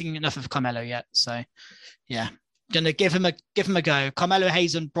 but I haven't seen enough of Carmelo yet. So yeah, gonna give him a go. Carmelo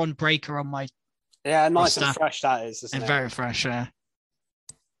Hayes and Bron Breakker on my nice roster. And fresh that is, isn't it? Very fresh, yeah.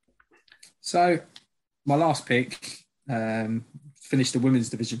 So my last pick finished the women's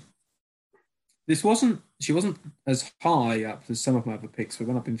division. She wasn't as high up as some of my other picks, but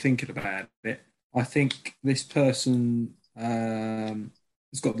when I've been thinking about it, I think this person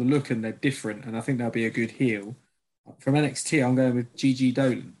has got the look and they're different, and I think they'll be a good heel. From NXT, I'm going with Gigi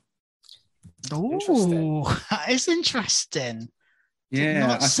Dolan. Oh, that is interesting.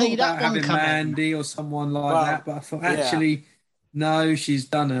 Yeah, I thought about having Mandy or someone like that, but I thought actually, no, she's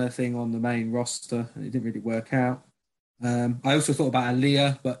done her thing on the main roster and it didn't really work out. I also thought about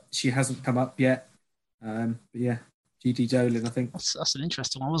Aaliyah, but she hasn't come up yet. But yeah, Gigi Dolan, I think. That's an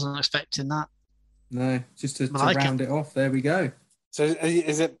interesting one. I wasn't expecting that. No, just to round it off, there we go. So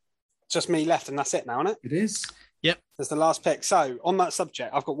is it just me left and that's it now, isn't it? It is. Yep. That's the last pick. So on that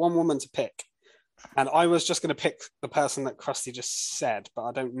subject, I've got one woman to pick. And I was just going to pick the person that Krusty just said, but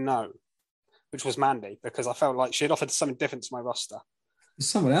I don't know, which was Mandy, because I felt like she had offered something different to my roster. There's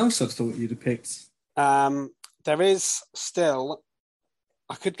someone else I thought you'd have picked. There is still,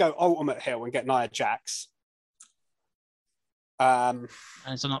 I could go Ultimate Hill and get Nia Jax.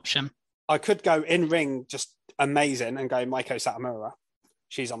 As an option. I could go in ring, just amazing, and go Maiko Satomura.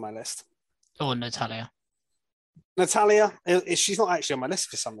 She's on my list. Or Natalya. Natalya, she's not actually on my list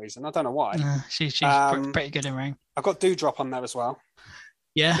for some reason. I don't know why. She's pretty good in ring. I've got Doudrop on there as well.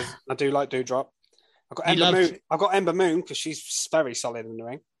 Yeah, I do like Doudrop. I've got Ember Moon because she's very solid in the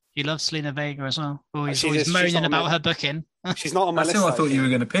ring. You love Selena Vega as well. Always moaning about her booking. She's not on my list. That's who I thought you were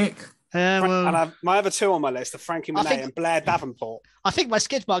going to pick. And my other two on my list are Frankie Monet and Blair Davenport. I think my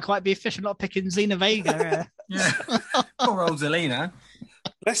skid mark might be official not picking Zelina Vega. Yeah. Poor old Zelina.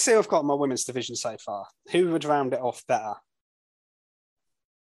 Let's see who I've got in my women's division so far. Who would round it off better?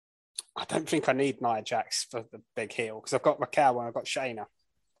 I don't think I need Nia Jax for the big heel because I've got Raquel and I've got Shayna.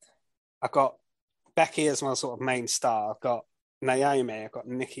 I've got Becky as my sort of main star. I've got Naomi, I've got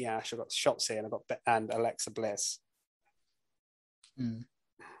Nikki Ash, I've got Shotzi, and I've got and Alexa Bliss. Gonna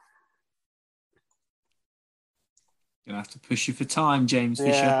have to push you for time, James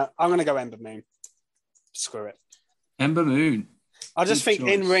Fisher. Yeah, I'm gonna go Ember Moon. Screw it. Ember Moon. I just think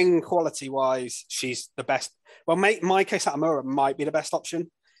in ring quality wise, she's the best. Well, Maiko Satomura might be the best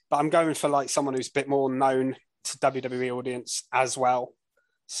option, but I'm going for like someone who's a bit more known to WWE audience as well.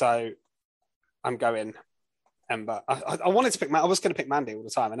 So I'm going Ember. I wanted to pick. I was going to pick Mandy all the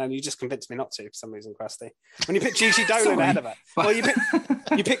time, and then you just convinced me not to for some reason, Krusty. When you picked Gigi Dolan ahead of her, well, you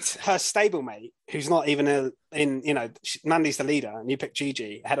picked her stablemate, who's not even Mandy's the leader, and you picked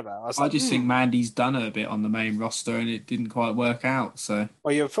Gigi ahead of her. I just think Mandy's done her a bit on the main roster, and it didn't quite work out. So,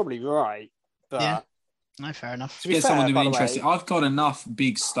 well, you're probably right, but yeah, no, fair enough. To be fair, someone to be interested. I've got enough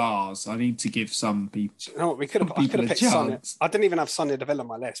big stars. I need to give some people. You know what? I could have picked Sonya. I didn't even have Sonya Deville on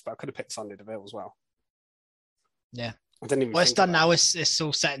my list, but I could have picked Sonya Deville as well. Yeah. I didn't even. Well, it's done now. It's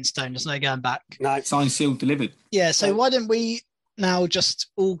all set in stone. There's no going back. No, signed, sealed, delivered. Yeah. So why don't we now just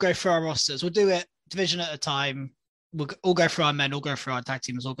all go through our rosters? We'll do it division at a time. We'll all go through our men. We'll go through our tag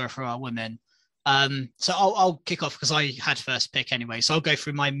teams. We'll go through our women. So I'll kick off because I had first pick anyway. So I'll go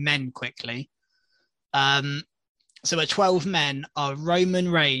through my men quickly. So our 12 men are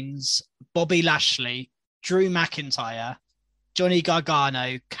Roman Reigns, Bobby Lashley, Drew McIntyre, Johnny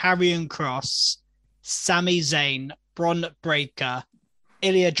Gargano, Karrion Kross, Sami Zayn, Bron Breakker,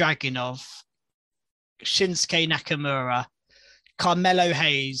 Ilya Dragunov, Shinsuke Nakamura, Carmelo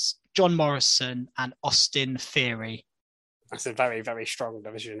Hayes, John Morrison, and Austin Theory. That's a very, very strong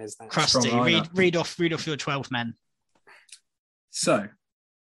division, isn't it? Krusty, read off your 12 men. So,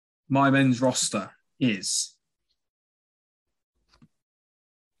 my men's roster is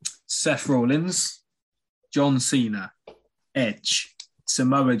Seth Rollins, John Cena, Edge,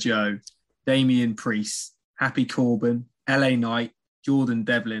 Samoa Joe, Damian Priest, Happy Corbin, LA Knight, Jordan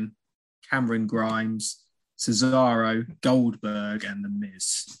Devlin, Cameron Grimes, Cesaro, Goldberg, and The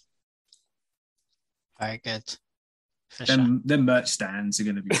Miz. Very good. Them merch stands are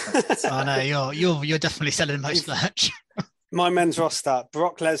going to be. I know you're definitely selling the most merch. My men's roster: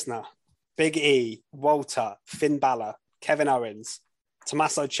 Brock Lesnar, Big E, Walter, Finn Balor, Kevin Owens,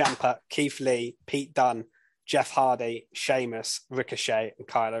 Tommaso Ciampa, Keith Lee, Pete Dunne, Jeff Hardy, Sheamus, Ricochet, and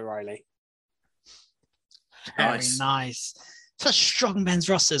Kyle O'Reilly. Very nice. Such strong men's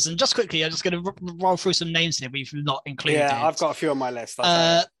rosters. And just quickly, I'm just going to roll through some names here we've not included. Yeah, I've got a few on my list.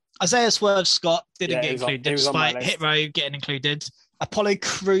 Isaiah Swerve Scott didn't get included, he was despite Hit Row getting included. Apollo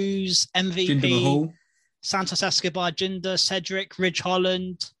Crews, MVP, Santos Escobar, Jinder, Cedric, Ridge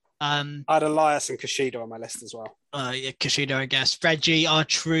Holland. I had Elias and Kushida on my list as well. Kushida, I guess. Reggie,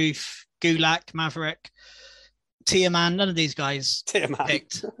 R-Truth, Gulak, Maverick, Tiaman. None of these guys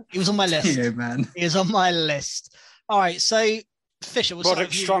picked. He was on my list. He was on my list. All right, so Fisher was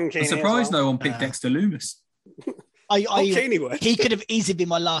Roderick Strong. I'm surprised no one picked Dexter Lumis. He could have easily been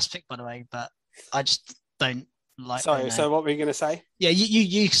my last pick, by the way, but I just don't like. Sorry, so what were you going to say? Yeah,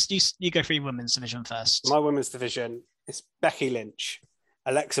 you go for your women's division first. My women's division is Becky Lynch,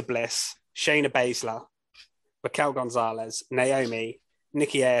 Alexa Bliss, Shayna Baszler, Raquel Gonzalez, Naomi,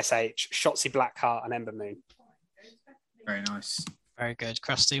 Nikki ASH, Shotzi Blackheart, and Ember Moon. Very nice. Very good.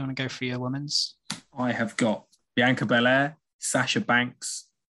 Krusty, you want to go for your women's? I have got Bianca Belair, Sasha Banks,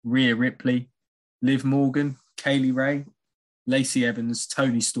 Rhea Ripley, Liv Morgan, Kaylee Ray, Lacey Evans,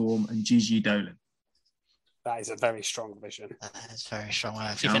 Toni Storm, and Gigi Dolan. That is a very strong division. That's very strong.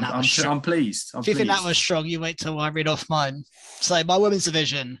 I'm pleased. If you think that was strong, you wait till I read off mine. So my women's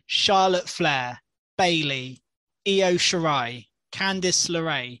division: Charlotte Flair, Bayley, Io Shirai, Candice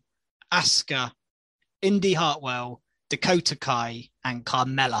LeRae, Asuka, Indy Hartwell, Dakota Kai, and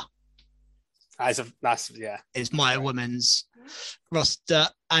Carmella. Is my women's roster.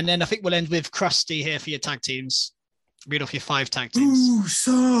 And then I think we'll end with Krusty here for your tag teams. Read off your 5 tag teams.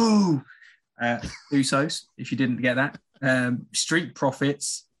 Usos, if you didn't get that. Street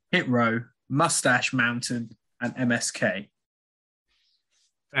Profits, Hit Row, Mustache Mountain, and MSK.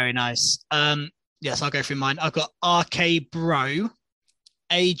 Very nice. Yes, I'll go through mine. I've got RK Bro,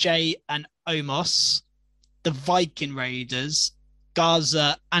 AJ and Omos, the Viking Raiders,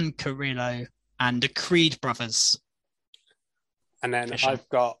 Garza and Carrillo, and the Creed Brothers. And then I've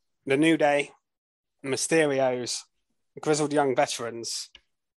got the New Day, Mysterios, Grizzled Young Veterans,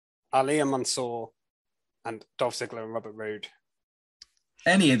 Aliyah Mansour, and Dolph Ziggler and Robert Roode.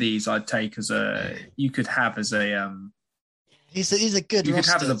 Any of these I'd take as you could have as a These are good. You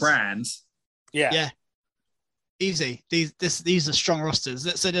rosters. could have as a brand. Yeah. Easy. These are strong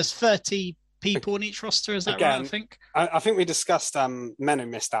rosters. So there's 30 people in each roster. Is that right? I think. I think we discussed men who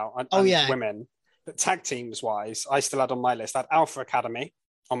missed out. And women. But tag teams wise, I still had on my list. I had Alpha Academy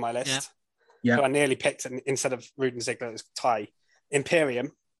on my list. Yeah. So I nearly picked instead of Roode and Ziggler, it was Ty.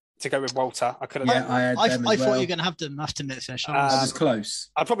 Imperium to go with Walter. I could have. Yeah, I thought you were going to have them after Midfish. I was close.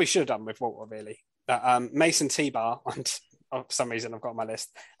 I probably should have done with Walter really. But, Mason T-Bar, and for some reason I've got on my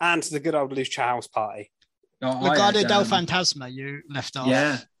list, and the good old Lucha House Party. Legado del Fantasma, you left off.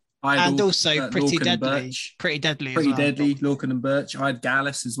 Yeah. And also Pretty Lorcan Deadly. Pretty Deadly. Pretty Deadly, Lorcan and Birch. I had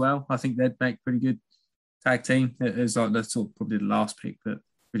Gallus as well. I think they'd make pretty good tag team. It's like that's probably the last pick, but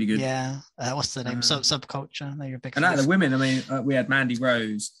pretty good. Yeah. What's the name? Subculture. They're a big. And out of the women, I mean, we had Mandy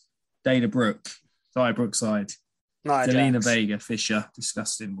Rose, Dana Brooke, Ty Brookside, Zelina Vega, Fisher,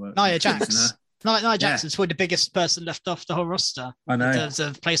 disgusting work. Nia Jax. Nia Jax is probably the biggest person left off the whole roster. I know. In terms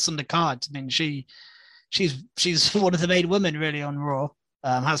of place on the card. I mean, she's one of the main women really on Raw.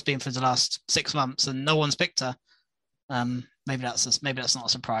 Has been for the last 6 months, and no one's picked her. Maybe that's not a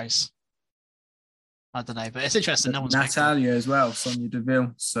surprise. I don't know, but it's interesting. No one's Natalia picked her. as well, Sonya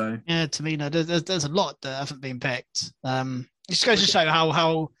Deville. So yeah, Tamina. There's a lot that haven't been picked. It just goes to show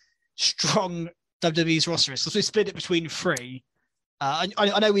how strong WWE's roster is. So we split it between 3.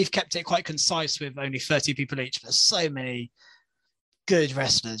 I know we've kept it quite concise with only 30 people each, but there's so many good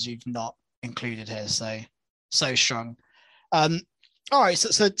wrestlers you've not included here. So strong. All right,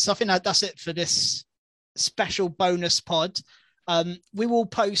 so I think that's it for this special bonus pod. We will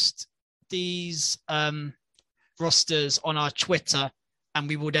post these rosters on our Twitter, and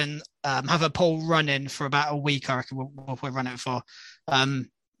we will then have a poll running for about a week. I reckon we'll run it for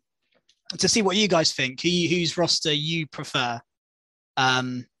to see what you guys think, whose roster you prefer.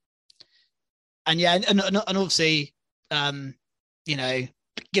 And obviously,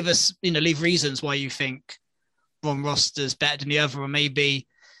 give us, leave reasons why you think one roster's better than the other, or maybe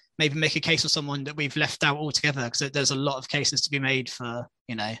make a case for someone that we've left out altogether, because there's a lot of cases to be made for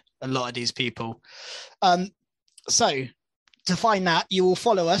a lot of these people. So to find that, you will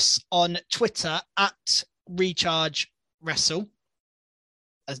follow us on Twitter at Recharge Wrestle.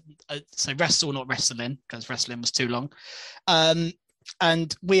 So wrestle, not wrestling, because wrestling was too long.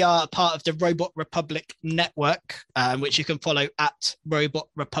 And we are part of the Robot Republic Network, which you can follow at Robot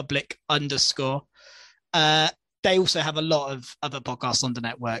Republic _. They also have a lot of other podcasts on the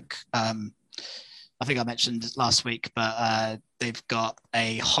network. I think I mentioned last week, but they've got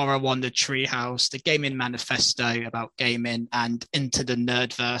a Horror Wonder Treehouse, the Gaming Manifesto about gaming, and Into the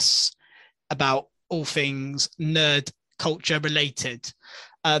Nerdverse about all things nerd culture related.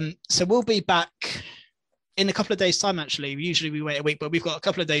 So we'll be back in a couple of days' time, actually. Usually we wait a week, but we've got a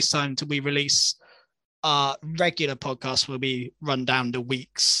couple of days' time till we release our regular podcast where we run down the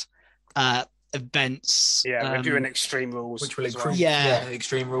week's events. Yeah, we're doing Extreme Rules. Which will include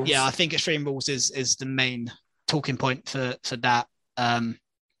Extreme Rules. Yeah, I think Extreme Rules is the main talking point for that. But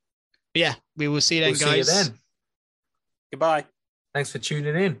yeah, we will see you then, guys. See you then. Goodbye. Thanks for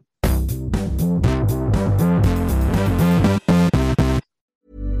tuning in.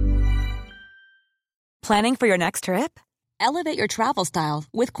 Planning for your next trip? Elevate your travel style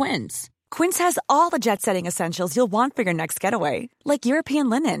with Quince. Quince has all the jet-setting essentials you'll want for your next getaway, like European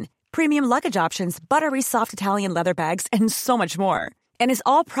linen, premium luggage options, buttery soft Italian leather bags, and so much more. And is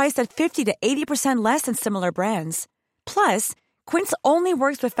all priced at 50 to 80% less than similar brands. Plus, Quince only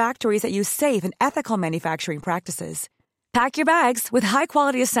works with factories that use safe and ethical manufacturing practices. Pack your bags with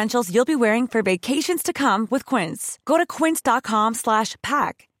high-quality essentials you'll be wearing for vacations to come with Quince. Go to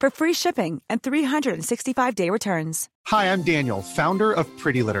quince.com/pack for free shipping and 365-day returns. Hi, I'm Daniel, founder of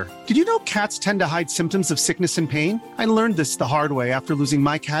Pretty Litter. Did you know cats tend to hide symptoms of sickness and pain? I learned this the hard way after losing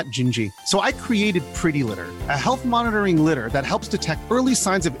my cat, Gingy. So I created Pretty Litter, a health monitoring litter that helps detect early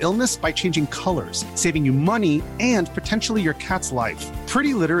signs of illness by changing colors, saving you money and potentially your cat's life.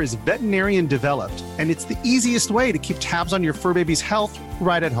 Pretty Litter is veterinarian developed, and it's the easiest way to keep tabs on your fur baby's health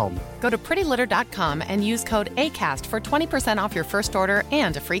right at home. Go to prettylitter.com and use code ACAST for 20% off your first order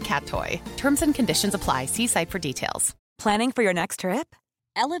and a free cat toy. Terms and conditions apply. See site for details. Planning for your next trip?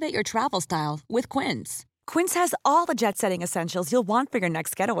 Elevate your travel style with Quince. Quince has all the jet-setting essentials you'll want for your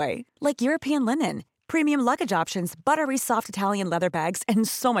next getaway, like European linen, premium luggage options, buttery soft Italian leather bags, and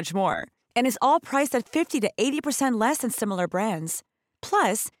so much more. And is all priced at 50 to 80% less than similar brands.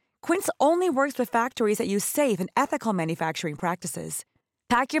 Plus, Quince only works with factories that use safe and ethical manufacturing practices.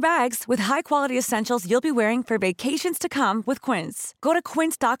 Pack your bags with high-quality essentials you'll be wearing for vacations to come with Quince. Go to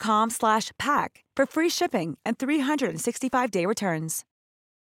quince.com/pack for free shipping and 365-day returns.